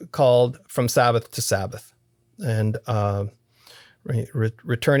was called From Sabbath to Sabbath, and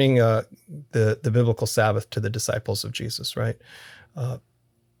returning the biblical Sabbath to the disciples of Jesus, right?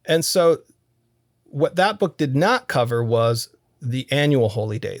 And so what that book did not cover was the annual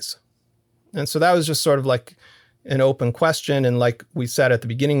holy days. And so that was just sort of like an open question. And like we said at the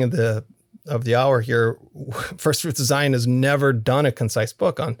beginning of the hour here, First Fruits of Zion has never done a concise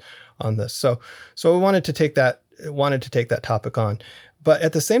book on this. So we wanted to take that topic on. But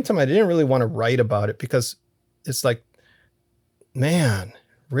at the same time, I didn't really want to write about it, because it's like, man,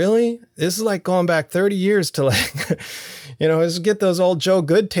 really? This is like going back 30 years to just get those old Joe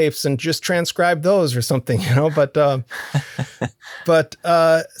Good tapes and just transcribe those or something, but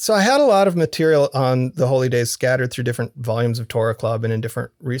so I had a lot of material on the Holy Days scattered through different volumes of Torah Club and in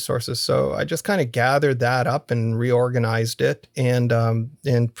different resources. So I just kind of gathered that up and reorganized it. And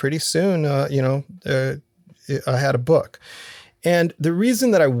pretty soon, I had a book. And the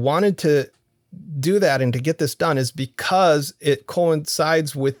reason that I wanted to do that and to get this done is because it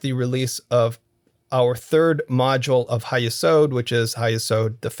coincides with the release of our third module of Hayesod, which is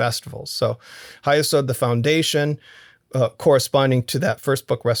Hayesod, the festivals. So Hayesod, the foundation, corresponding to that first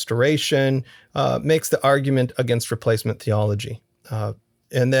book, Restoration, makes the argument against replacement theology.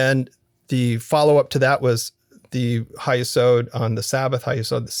 And then the follow-up to that was the Hayesod on the Sabbath,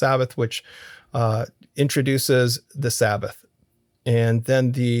 Hayesod the Sabbath, which introduces the Sabbath. And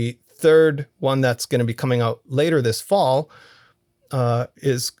then the third one that's going to be coming out later this fall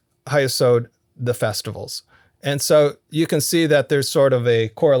is Hayesod, the festivals. And so you can see that there's sort of a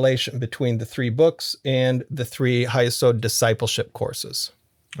correlation between the three books and the three Hayesod discipleship courses.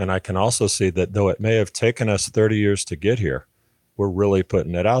 And I can also see that though it may have taken us 30 years to get here, we're really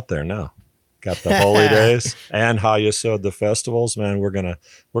putting it out there now. Got the Holy Days and Hayesod, the festivals. Man, we're gonna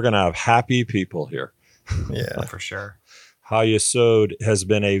have happy people here. Yeah, for sure. HaYesod has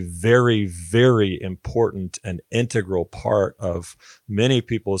been a very, very important and integral part of many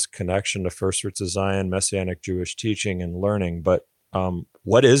people's connection to First Fruits of Zion, Messianic Jewish teaching and learning. But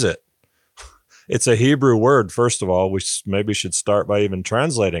what is it? It's a Hebrew word, first of all. We maybe should start by even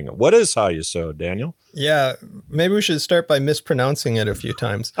translating it. What is HaYesod, Daniel? Yeah, maybe we should start by mispronouncing it a few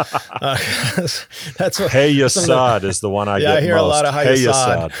times. That's what HaYesod is the one I get most. I hear a lot of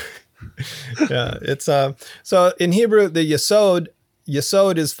HaYesod. Yeah, it's so in Hebrew the yesod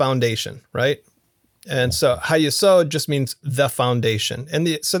is foundation, right? And so HaYesod just means the foundation.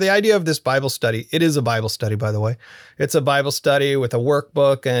 And so the idea of this Bible study, it is a Bible study, by the way. It's a Bible study with a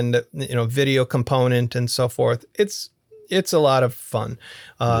workbook and video component and so forth. It's a lot of fun.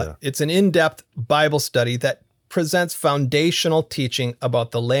 It's an in-depth Bible study that presents foundational teaching about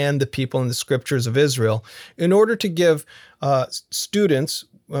the land, the people, and the scriptures of Israel in order to give students,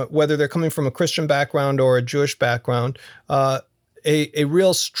 whether they're coming from a Christian background or a Jewish background, a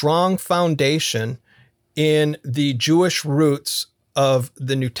real strong foundation in the Jewish roots of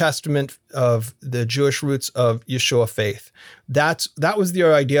the New Testament, of the Jewish roots of Yeshua faith. That was the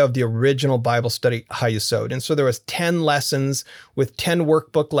idea of the original Bible study, HaYesod. And so there was 10 lessons with 10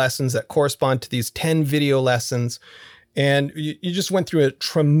 workbook lessons that correspond to these 10 video lessons. And you just went through a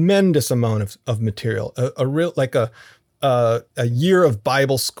tremendous amount of material, a real, like a year of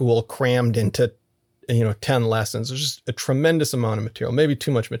Bible school crammed into 10 lessons. There's just a tremendous amount of material, maybe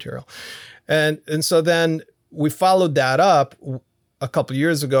too much material. And so then we followed that up a couple of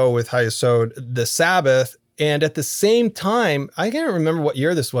years ago with HaYesod, the Sabbath. And at the same time, I can't remember what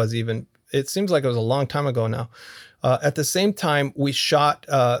year this was even. It seems like it was a long time ago now. At the same time, we shot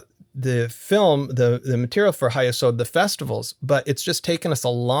the film, the material for HaYesod, the festivals, but it's just taken us a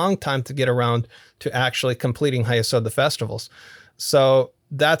long time to get around to actually completing HaYesod, the festivals. So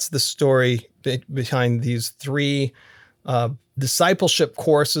that's the story behind these 3 discipleship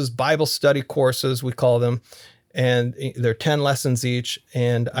courses, Bible study courses, we call them. And they're 10 lessons each.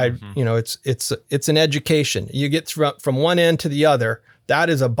 And it's an education. You get from one end to the other. That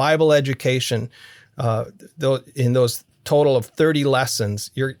is a Bible education. In those total of 30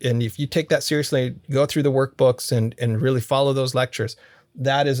 lessons, and if you take that seriously, go through the workbooks and really follow those lectures,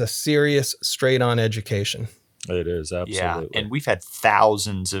 that is a serious, straight-on education. It is, absolutely. Yeah, and we've had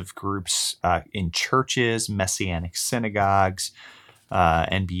thousands of groups in churches, Messianic synagogues,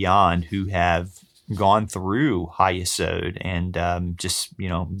 and beyond who have gone through HaYesod and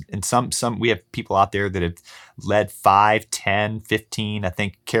and some we have people out there that have led 5, 10, 15. I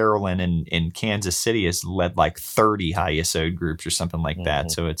think Carolyn in Kansas City has led like 30 HaYesod groups or something like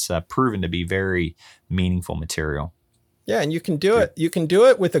that. So it's proven to be very meaningful material. Yeah, and you can do it. You can do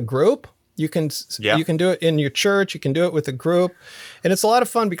it with a group. You can do it in your church. You can do it with a group. And it's a lot of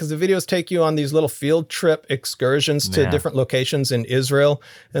fun because the videos take you on these little field trip excursions to different locations in Israel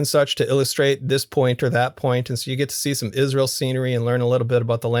and such to illustrate this point or that point. And so you get to see some Israel scenery and learn a little bit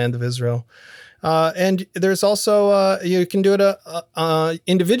about the land of Israel. And there's also, you can do it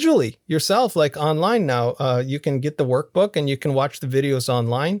individually yourself, like online now. You can get the workbook and you can watch the videos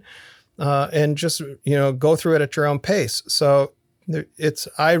online and just, go through it at your own pace. So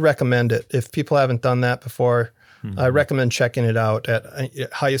I recommend it. If people haven't done that before, I recommend checking it out at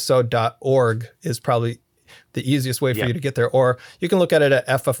hayesod.org is probably the easiest way for you to get there. Or you can look at it at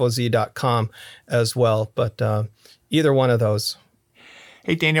ffoz.com as well. But either one of those.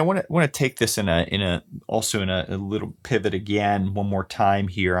 Hey, Daniel, I want to take this in a little pivot again one more time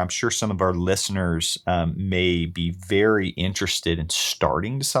here. I'm sure some of our listeners may be very interested in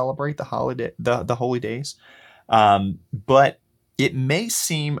starting to celebrate the holy days, but it may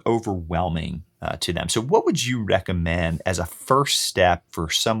seem overwhelming to them. So, what would you recommend as a first step for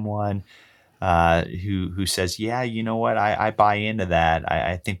someone who says, "Yeah, you know what, I buy into that.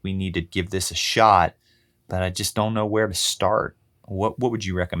 I think we need to give this a shot, but I just don't know where to start." What would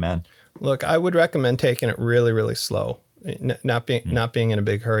you recommend? Look, I would recommend taking it really, really slow, not being in a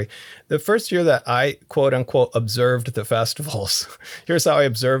big hurry. The first year that I, quote unquote, observed the festivals, here's how I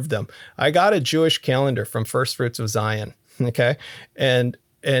observed them. I got a Jewish calendar from First Fruits of Zion, okay? And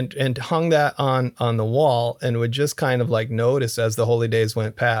hung that on the wall and would just kind of like notice as the holy days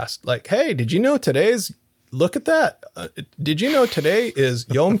went past, like, hey, did you know look at that. Did you know today is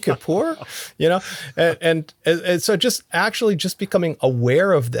Yom Kippur? And so just becoming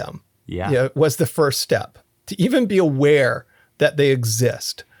aware of them was the first step. To even be aware that they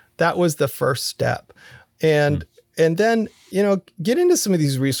exist, that was the first step. And then, get into some of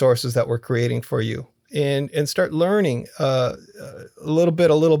these resources that we're creating for you and start learning a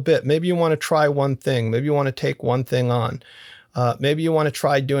little bit. Maybe you want to try one thing. Maybe you want to take one thing on. Maybe you want to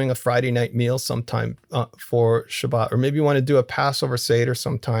try doing a Friday night meal sometime for Shabbat, or maybe you want to do a Passover Seder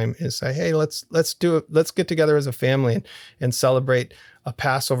sometime and say, hey, let's do it. Let's get together as a family and celebrate a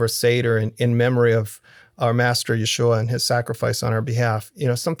Passover Seder in memory of our Master Yeshua and his sacrifice on our behalf.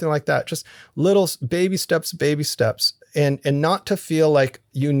 Something like that. Just little baby steps, and not to feel like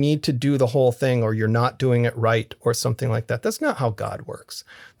you need to do the whole thing or you're not doing it right or something like that. That's not how God works.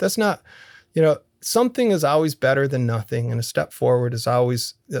 That's not, something is always better than nothing, and a step forward is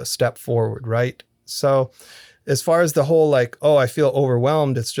always a step forward, right? So as far as the whole I feel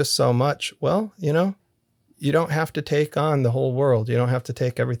overwhelmed, it's just so much. Well, you don't have to take on the whole world. You don't have to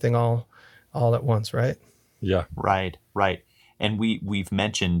take everything all at once, right? Yeah. Right. And we've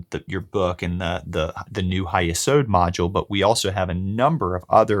mentioned your book and the new Hayesod module, but we also have a number of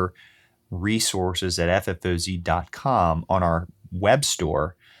other resources at ffoz.com on our web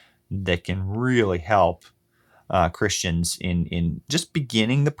store that can really help Christians in just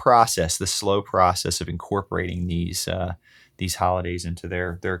beginning the slow process of incorporating these holidays into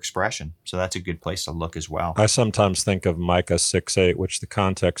their expression. So that's a good place to look as well. I sometimes think of Micah 6:8, which the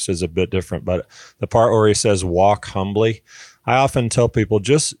context is a bit different, but the part where he says walk humbly, I often tell people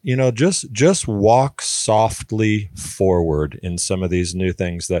just walk softly forward in some of these new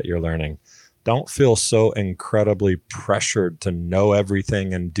things that you're learning. Don't feel so incredibly pressured to know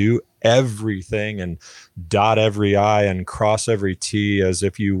everything and do everything and dot every I and cross every T as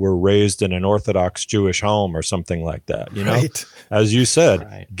if you were raised in an Orthodox Jewish home or something like that. Right. As you said,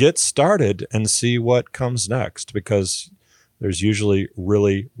 Right. Get started and see what comes next, because there's usually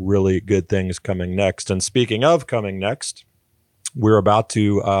really, really good things coming next. And speaking of coming next, we're about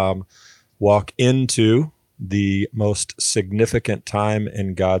to walk into the most significant time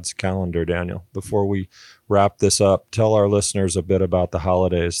in God's calendar, Daniel. Before we wrap this up, tell our listeners a bit about the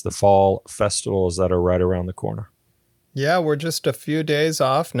holidays, the fall festivals that are right around the corner. Yeah, we're just a few days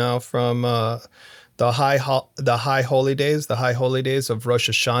off now from the high holy days of Rosh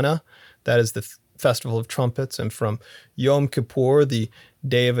Hashanah. That is the Festival of Trumpets, and from Yom Kippur, the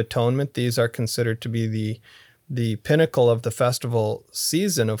Day of Atonement. These are considered to be the pinnacle of the festival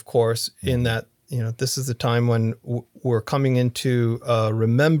season, of course, in that this is the time when we're coming into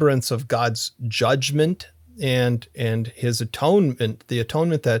remembrance of God's judgment and his atonement, the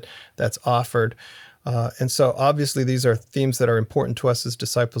atonement that's offered. And so obviously these are themes that are important to us as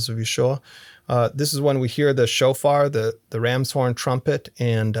disciples of Yeshua. This is when we hear the shofar, the ram's horn trumpet,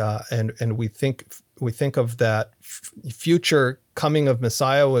 and we think of that future coming of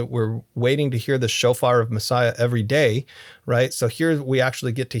Messiah. We're waiting to hear the shofar of Messiah every day, right? So here we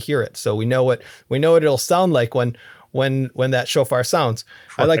actually get to hear it. So we know what it'll sound like when that shofar sounds.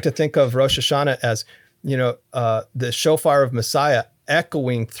 Right. I like to think of Rosh Hashanah as the shofar of Messiah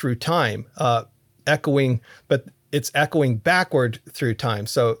echoing through time, but it's echoing backward through time.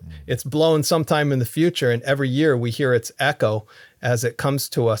 So it's blown sometime in the future, and every year we hear its echo as it comes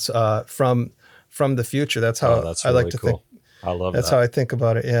to us from the future. That's how that's I really like to cool. think. I love That's that. how I think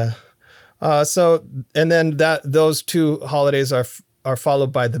about it. Yeah. So, and then those two holidays are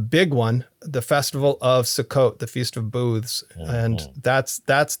followed by the big one, the Festival of Sukkot, the Feast of Booths, and that's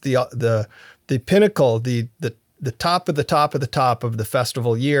the pinnacle, the top of the top of the top of the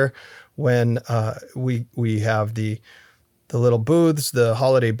festival year, when we have the little booths, the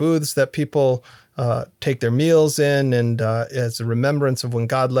holiday booths that people take their meals in, and as a remembrance of when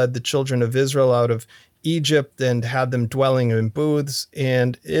God led the children of Israel out of Egypt and had them dwelling in booths.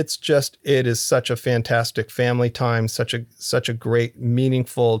 And it is such a fantastic family time, such a great,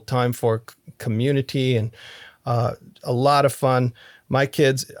 meaningful time for community, and a lot of fun. My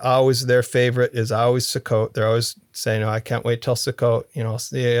kids, their favorite is always Sukkot. They're always saying, I can't wait till Sukkot, I'll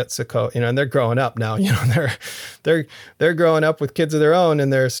see you at Sukkot, and they're growing up now, they're growing up with kids of their own,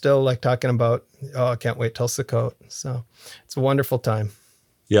 and they're still talking about, I can't wait till Sukkot. So it's a wonderful time.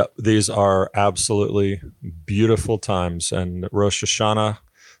 Yeah, these are absolutely beautiful times. And Rosh Hashanah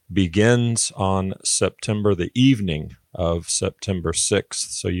begins on the evening of September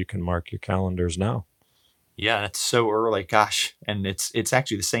 6th. So you can mark your calendars now. Yeah, it's so early. Gosh. And it's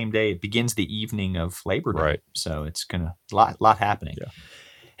actually the same day. It begins the evening of Labor Day. Right. So it's a lot happening. Yeah.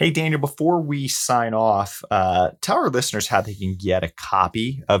 Hey, Daniel, before we sign off, tell our listeners how they can get a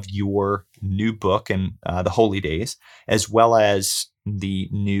copy of your new book and the Holy Days, as well as the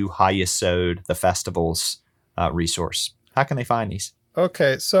new Hayesod, the festivals resource. How can they find these?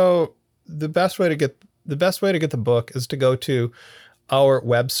 Okay, so the best way to get the book is to go to our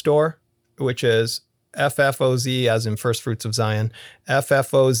web store, which is FFOZ, as in First Fruits of Zion,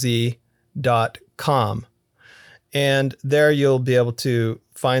 FFOZ.com. And there you'll be able to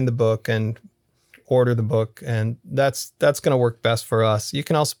find the book and order the book, and that's going to work best for us. You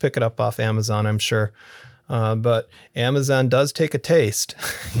can also pick it up off Amazon, I'm sure. But Amazon does take a taste,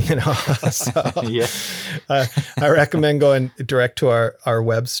 so Yeah. I recommend going direct to our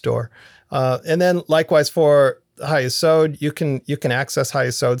web store. And then likewise for Hayesod, you can access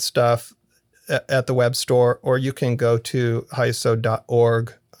Hayesod stuff at the web store, or you can go to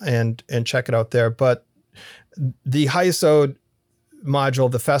hayesod.org and check it out there. But the Hayesod module,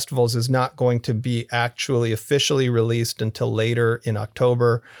 the festivals, is not going to be actually officially released until later in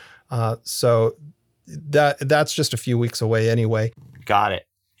October. So that's just a few weeks away anyway. Got it.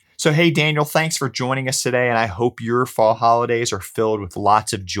 So, hey, Daniel, thanks for joining us today. And I hope your fall holidays are filled with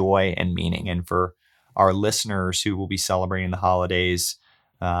lots of joy and meaning. And for our listeners who will be celebrating the holidays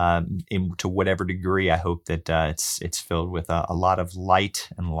to whatever degree, I hope that it's filled with a lot of light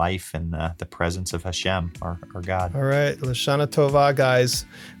and life and the presence of Hashem, our God. All right. Lashana Tova, guys.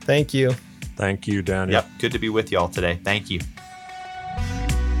 Thank you. Thank you, Daniel. Yep. Good to be with you all today. Thank you.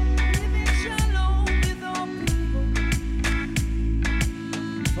 Living shalom with all people.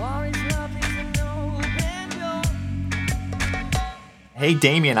 For his love is an open door. Hey,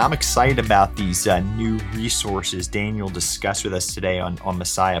 Damien, I'm excited about these new resources Daniel discussed with us today on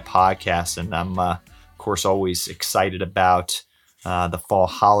Messiah Podcast. And I'm, of course, always excited about the fall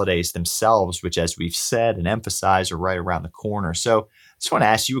holidays themselves, which, as we've said and emphasized, are right around the corner. So I just want to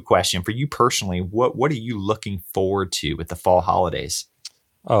ask you a question. For you personally, what are you looking forward to with the fall holidays?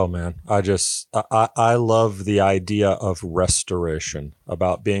 Oh man, I love the idea of restoration,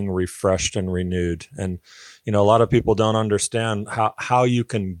 about being refreshed and renewed. And a lot of people don't understand how you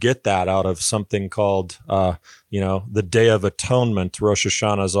can get that out of something called the Day of Atonement. Rosh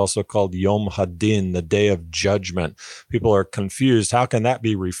Hashanah is also called Yom Hadin, the Day of Judgment. People are confused. How can that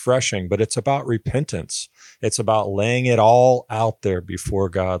be refreshing? But it's about repentance. It's about laying it all out there before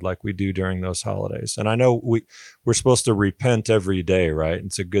God, like we do during those holidays. And I know we're supposed to repent every day, right?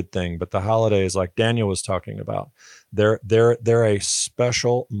 It's a good thing. But the holidays, like Daniel was talking about, they're a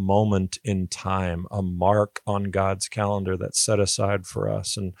special moment in time, a mark on God's calendar that's set aside for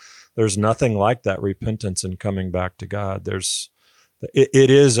us. And there's nothing like that repentance and coming back to God. It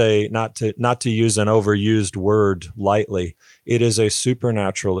is not to use an overused word lightly, it is a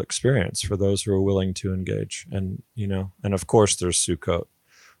supernatural experience for those who are willing to engage. And and of course there's Sukkot.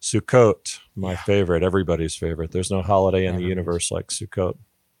 Sukkot, my favorite, everybody's favorite. There's no holiday in the universe like Sukkot.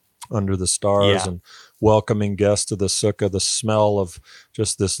 Under the stars and welcoming guests to the sukkah, the smell of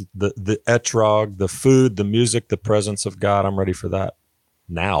just the etrog, the food, the music, the presence of God. I'm ready for that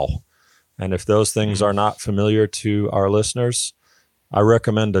now. And if those things are not familiar to our listeners, I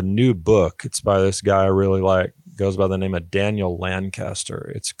recommend a new book. It's by this guy I really like. Goes by the name of Daniel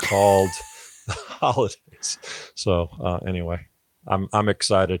Lancaster. It's called The Holidays. So anyway, I'm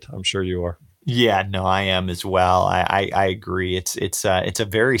excited. I'm sure you are. Yeah, no, I am as well. I agree. It's a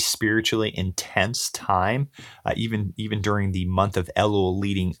very spiritually intense time, even during the month of Elul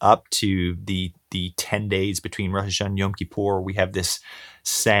leading up to the 10 days between Rosh Hashanah and Yom Kippur. We have this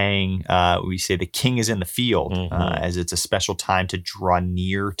saying, we say the king is in the field, as it's a special time to draw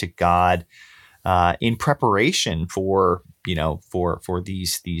near to God in preparation for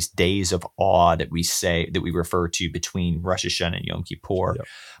these days of awe that we refer to between Rosh Hashanah and Yom Kippur. Yep.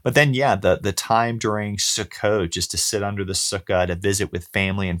 But then, the time during Sukkot, just to sit under the sukkah, to visit with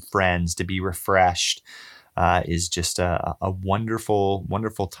family and friends, to be refreshed, is just a wonderful,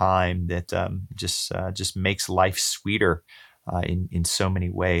 wonderful time that just makes life sweeter in so many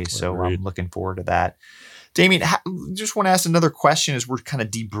ways. So I'm looking forward to that. Damien, just want to ask another question as we're kind of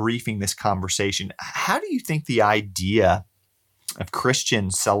debriefing this conversation. How do you think the idea of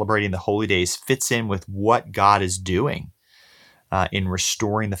Christians celebrating the holy days fits in with what God is doing in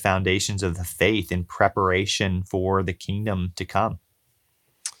restoring the foundations of the faith in preparation for the kingdom to come?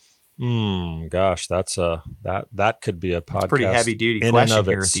 Gosh, that could be a podcast. It's a pretty heavy duty question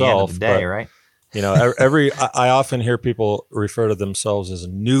here at the end of the day, right? I often hear people refer to themselves as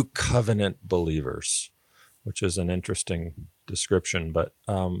new covenant believers, which is an interesting description, but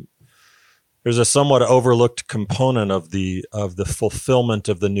there's a somewhat overlooked component of the fulfillment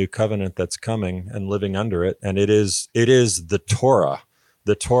of the new covenant that's coming and living under it, and it is the Torah.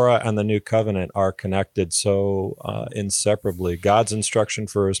 The Torah and the new covenant are connected so inseparably. God's instruction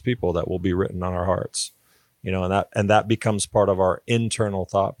for His people that will be written on our hearts, and that becomes part of our internal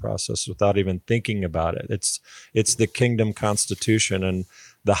thought process without even thinking about it. It's the kingdom constitution, and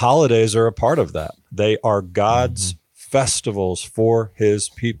the holidays are a part of that. They are God's festivals for His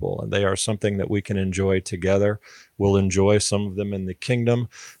people, and they are something that we can enjoy together. We'll enjoy some of them in the kingdom.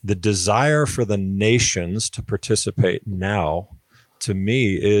 The desire for the nations to participate now to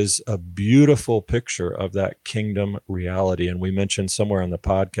me is a beautiful picture of that kingdom reality. And we mentioned somewhere in the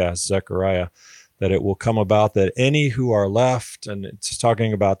podcast, Zechariah, that it will come about that any who are left, and it's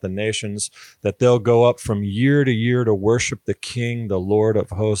talking about the nations, that they'll go up from year to year to worship the King, the Lord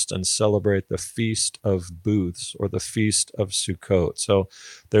of hosts, and celebrate the Feast of Booths, or the Feast of Sukkot. So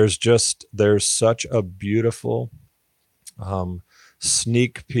there's such a beautiful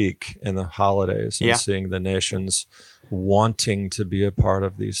sneak peek in the holidays, and seeing the nations wanting to be a part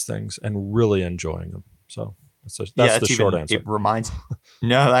of these things and really enjoying them. So that's the short answer. It reminds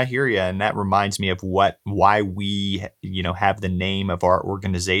No, I hear you, and that reminds me of why we have the name of our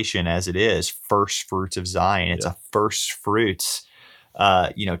organization as it is, First Fruits of Zion. It's a first fruits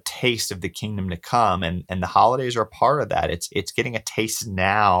taste of the kingdom to come, and the holidays are a part of that. It's getting a taste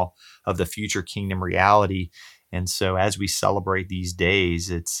now of the future kingdom reality. And so as we celebrate these days,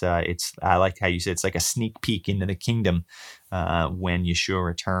 it's I like how you said it's like a sneak peek into the kingdom when Yeshua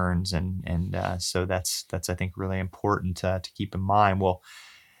returns, and so that's I think really important to keep in mind. Well,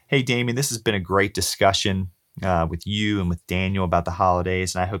 hey Damien, this has been a great discussion with you and with Daniel about the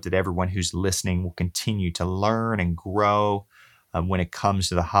holidays, and I hope that everyone who's listening will continue to learn and grow when it comes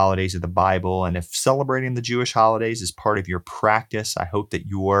to the holidays of the Bible. And if celebrating the Jewish holidays is part of your practice, I hope that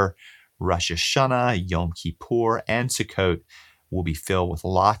your Rosh Hashanah, Yom Kippur, and Sukkot will be filled with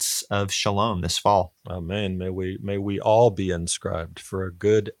lots of shalom this fall. Amen. May we all be inscribed for a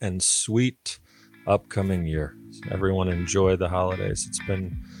good and sweet upcoming year. Everyone enjoy the holidays. It's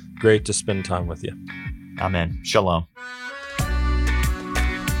been great to spend time with you. Amen. Shalom.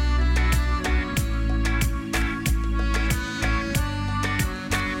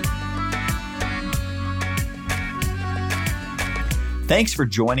 Thanks for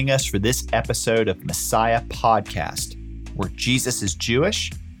joining us for this episode of Messiah Podcast, where Jesus is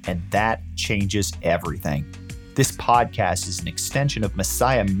Jewish, and that changes everything. This podcast is an extension of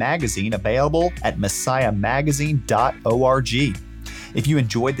Messiah Magazine, available at messiahmagazine.org. If you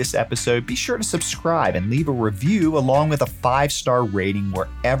enjoyed this episode, be sure to subscribe and leave a review along with a 5-star rating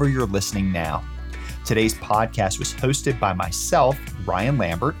wherever you're listening now. Today's podcast was hosted by myself, Ryan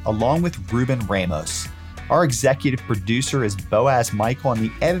Lambert, along with Ruben Ramos. Our executive producer is Boaz Michael, and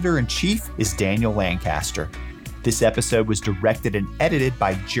the editor-in-chief is Daniel Lancaster. This episode was directed and edited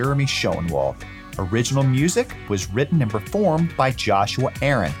by Jeremy Schoenwald. Original music was written and performed by Joshua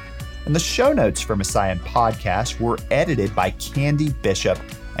Aaron. And the show notes for Messiah Podcast were edited by Candy Bishop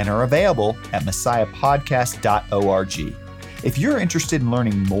and are available at messiahpodcast.org. If you're interested in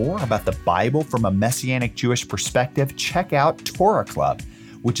learning more about the Bible from a Messianic Jewish perspective, check out Torah Club,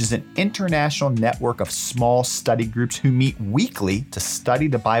 which is an international network of small study groups who meet weekly to study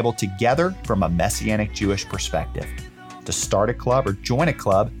the Bible together from a Messianic Jewish perspective. To start a club or join a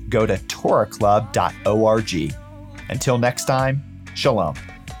club, go to torahclub.org. Until next time, shalom.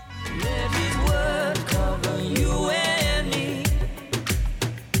 Let his word cover you and me,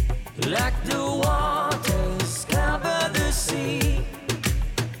 like the waters cover the sea.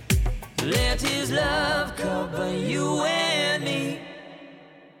 Let his love cover you and me,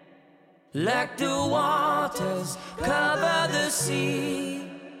 like the waters cover the sea.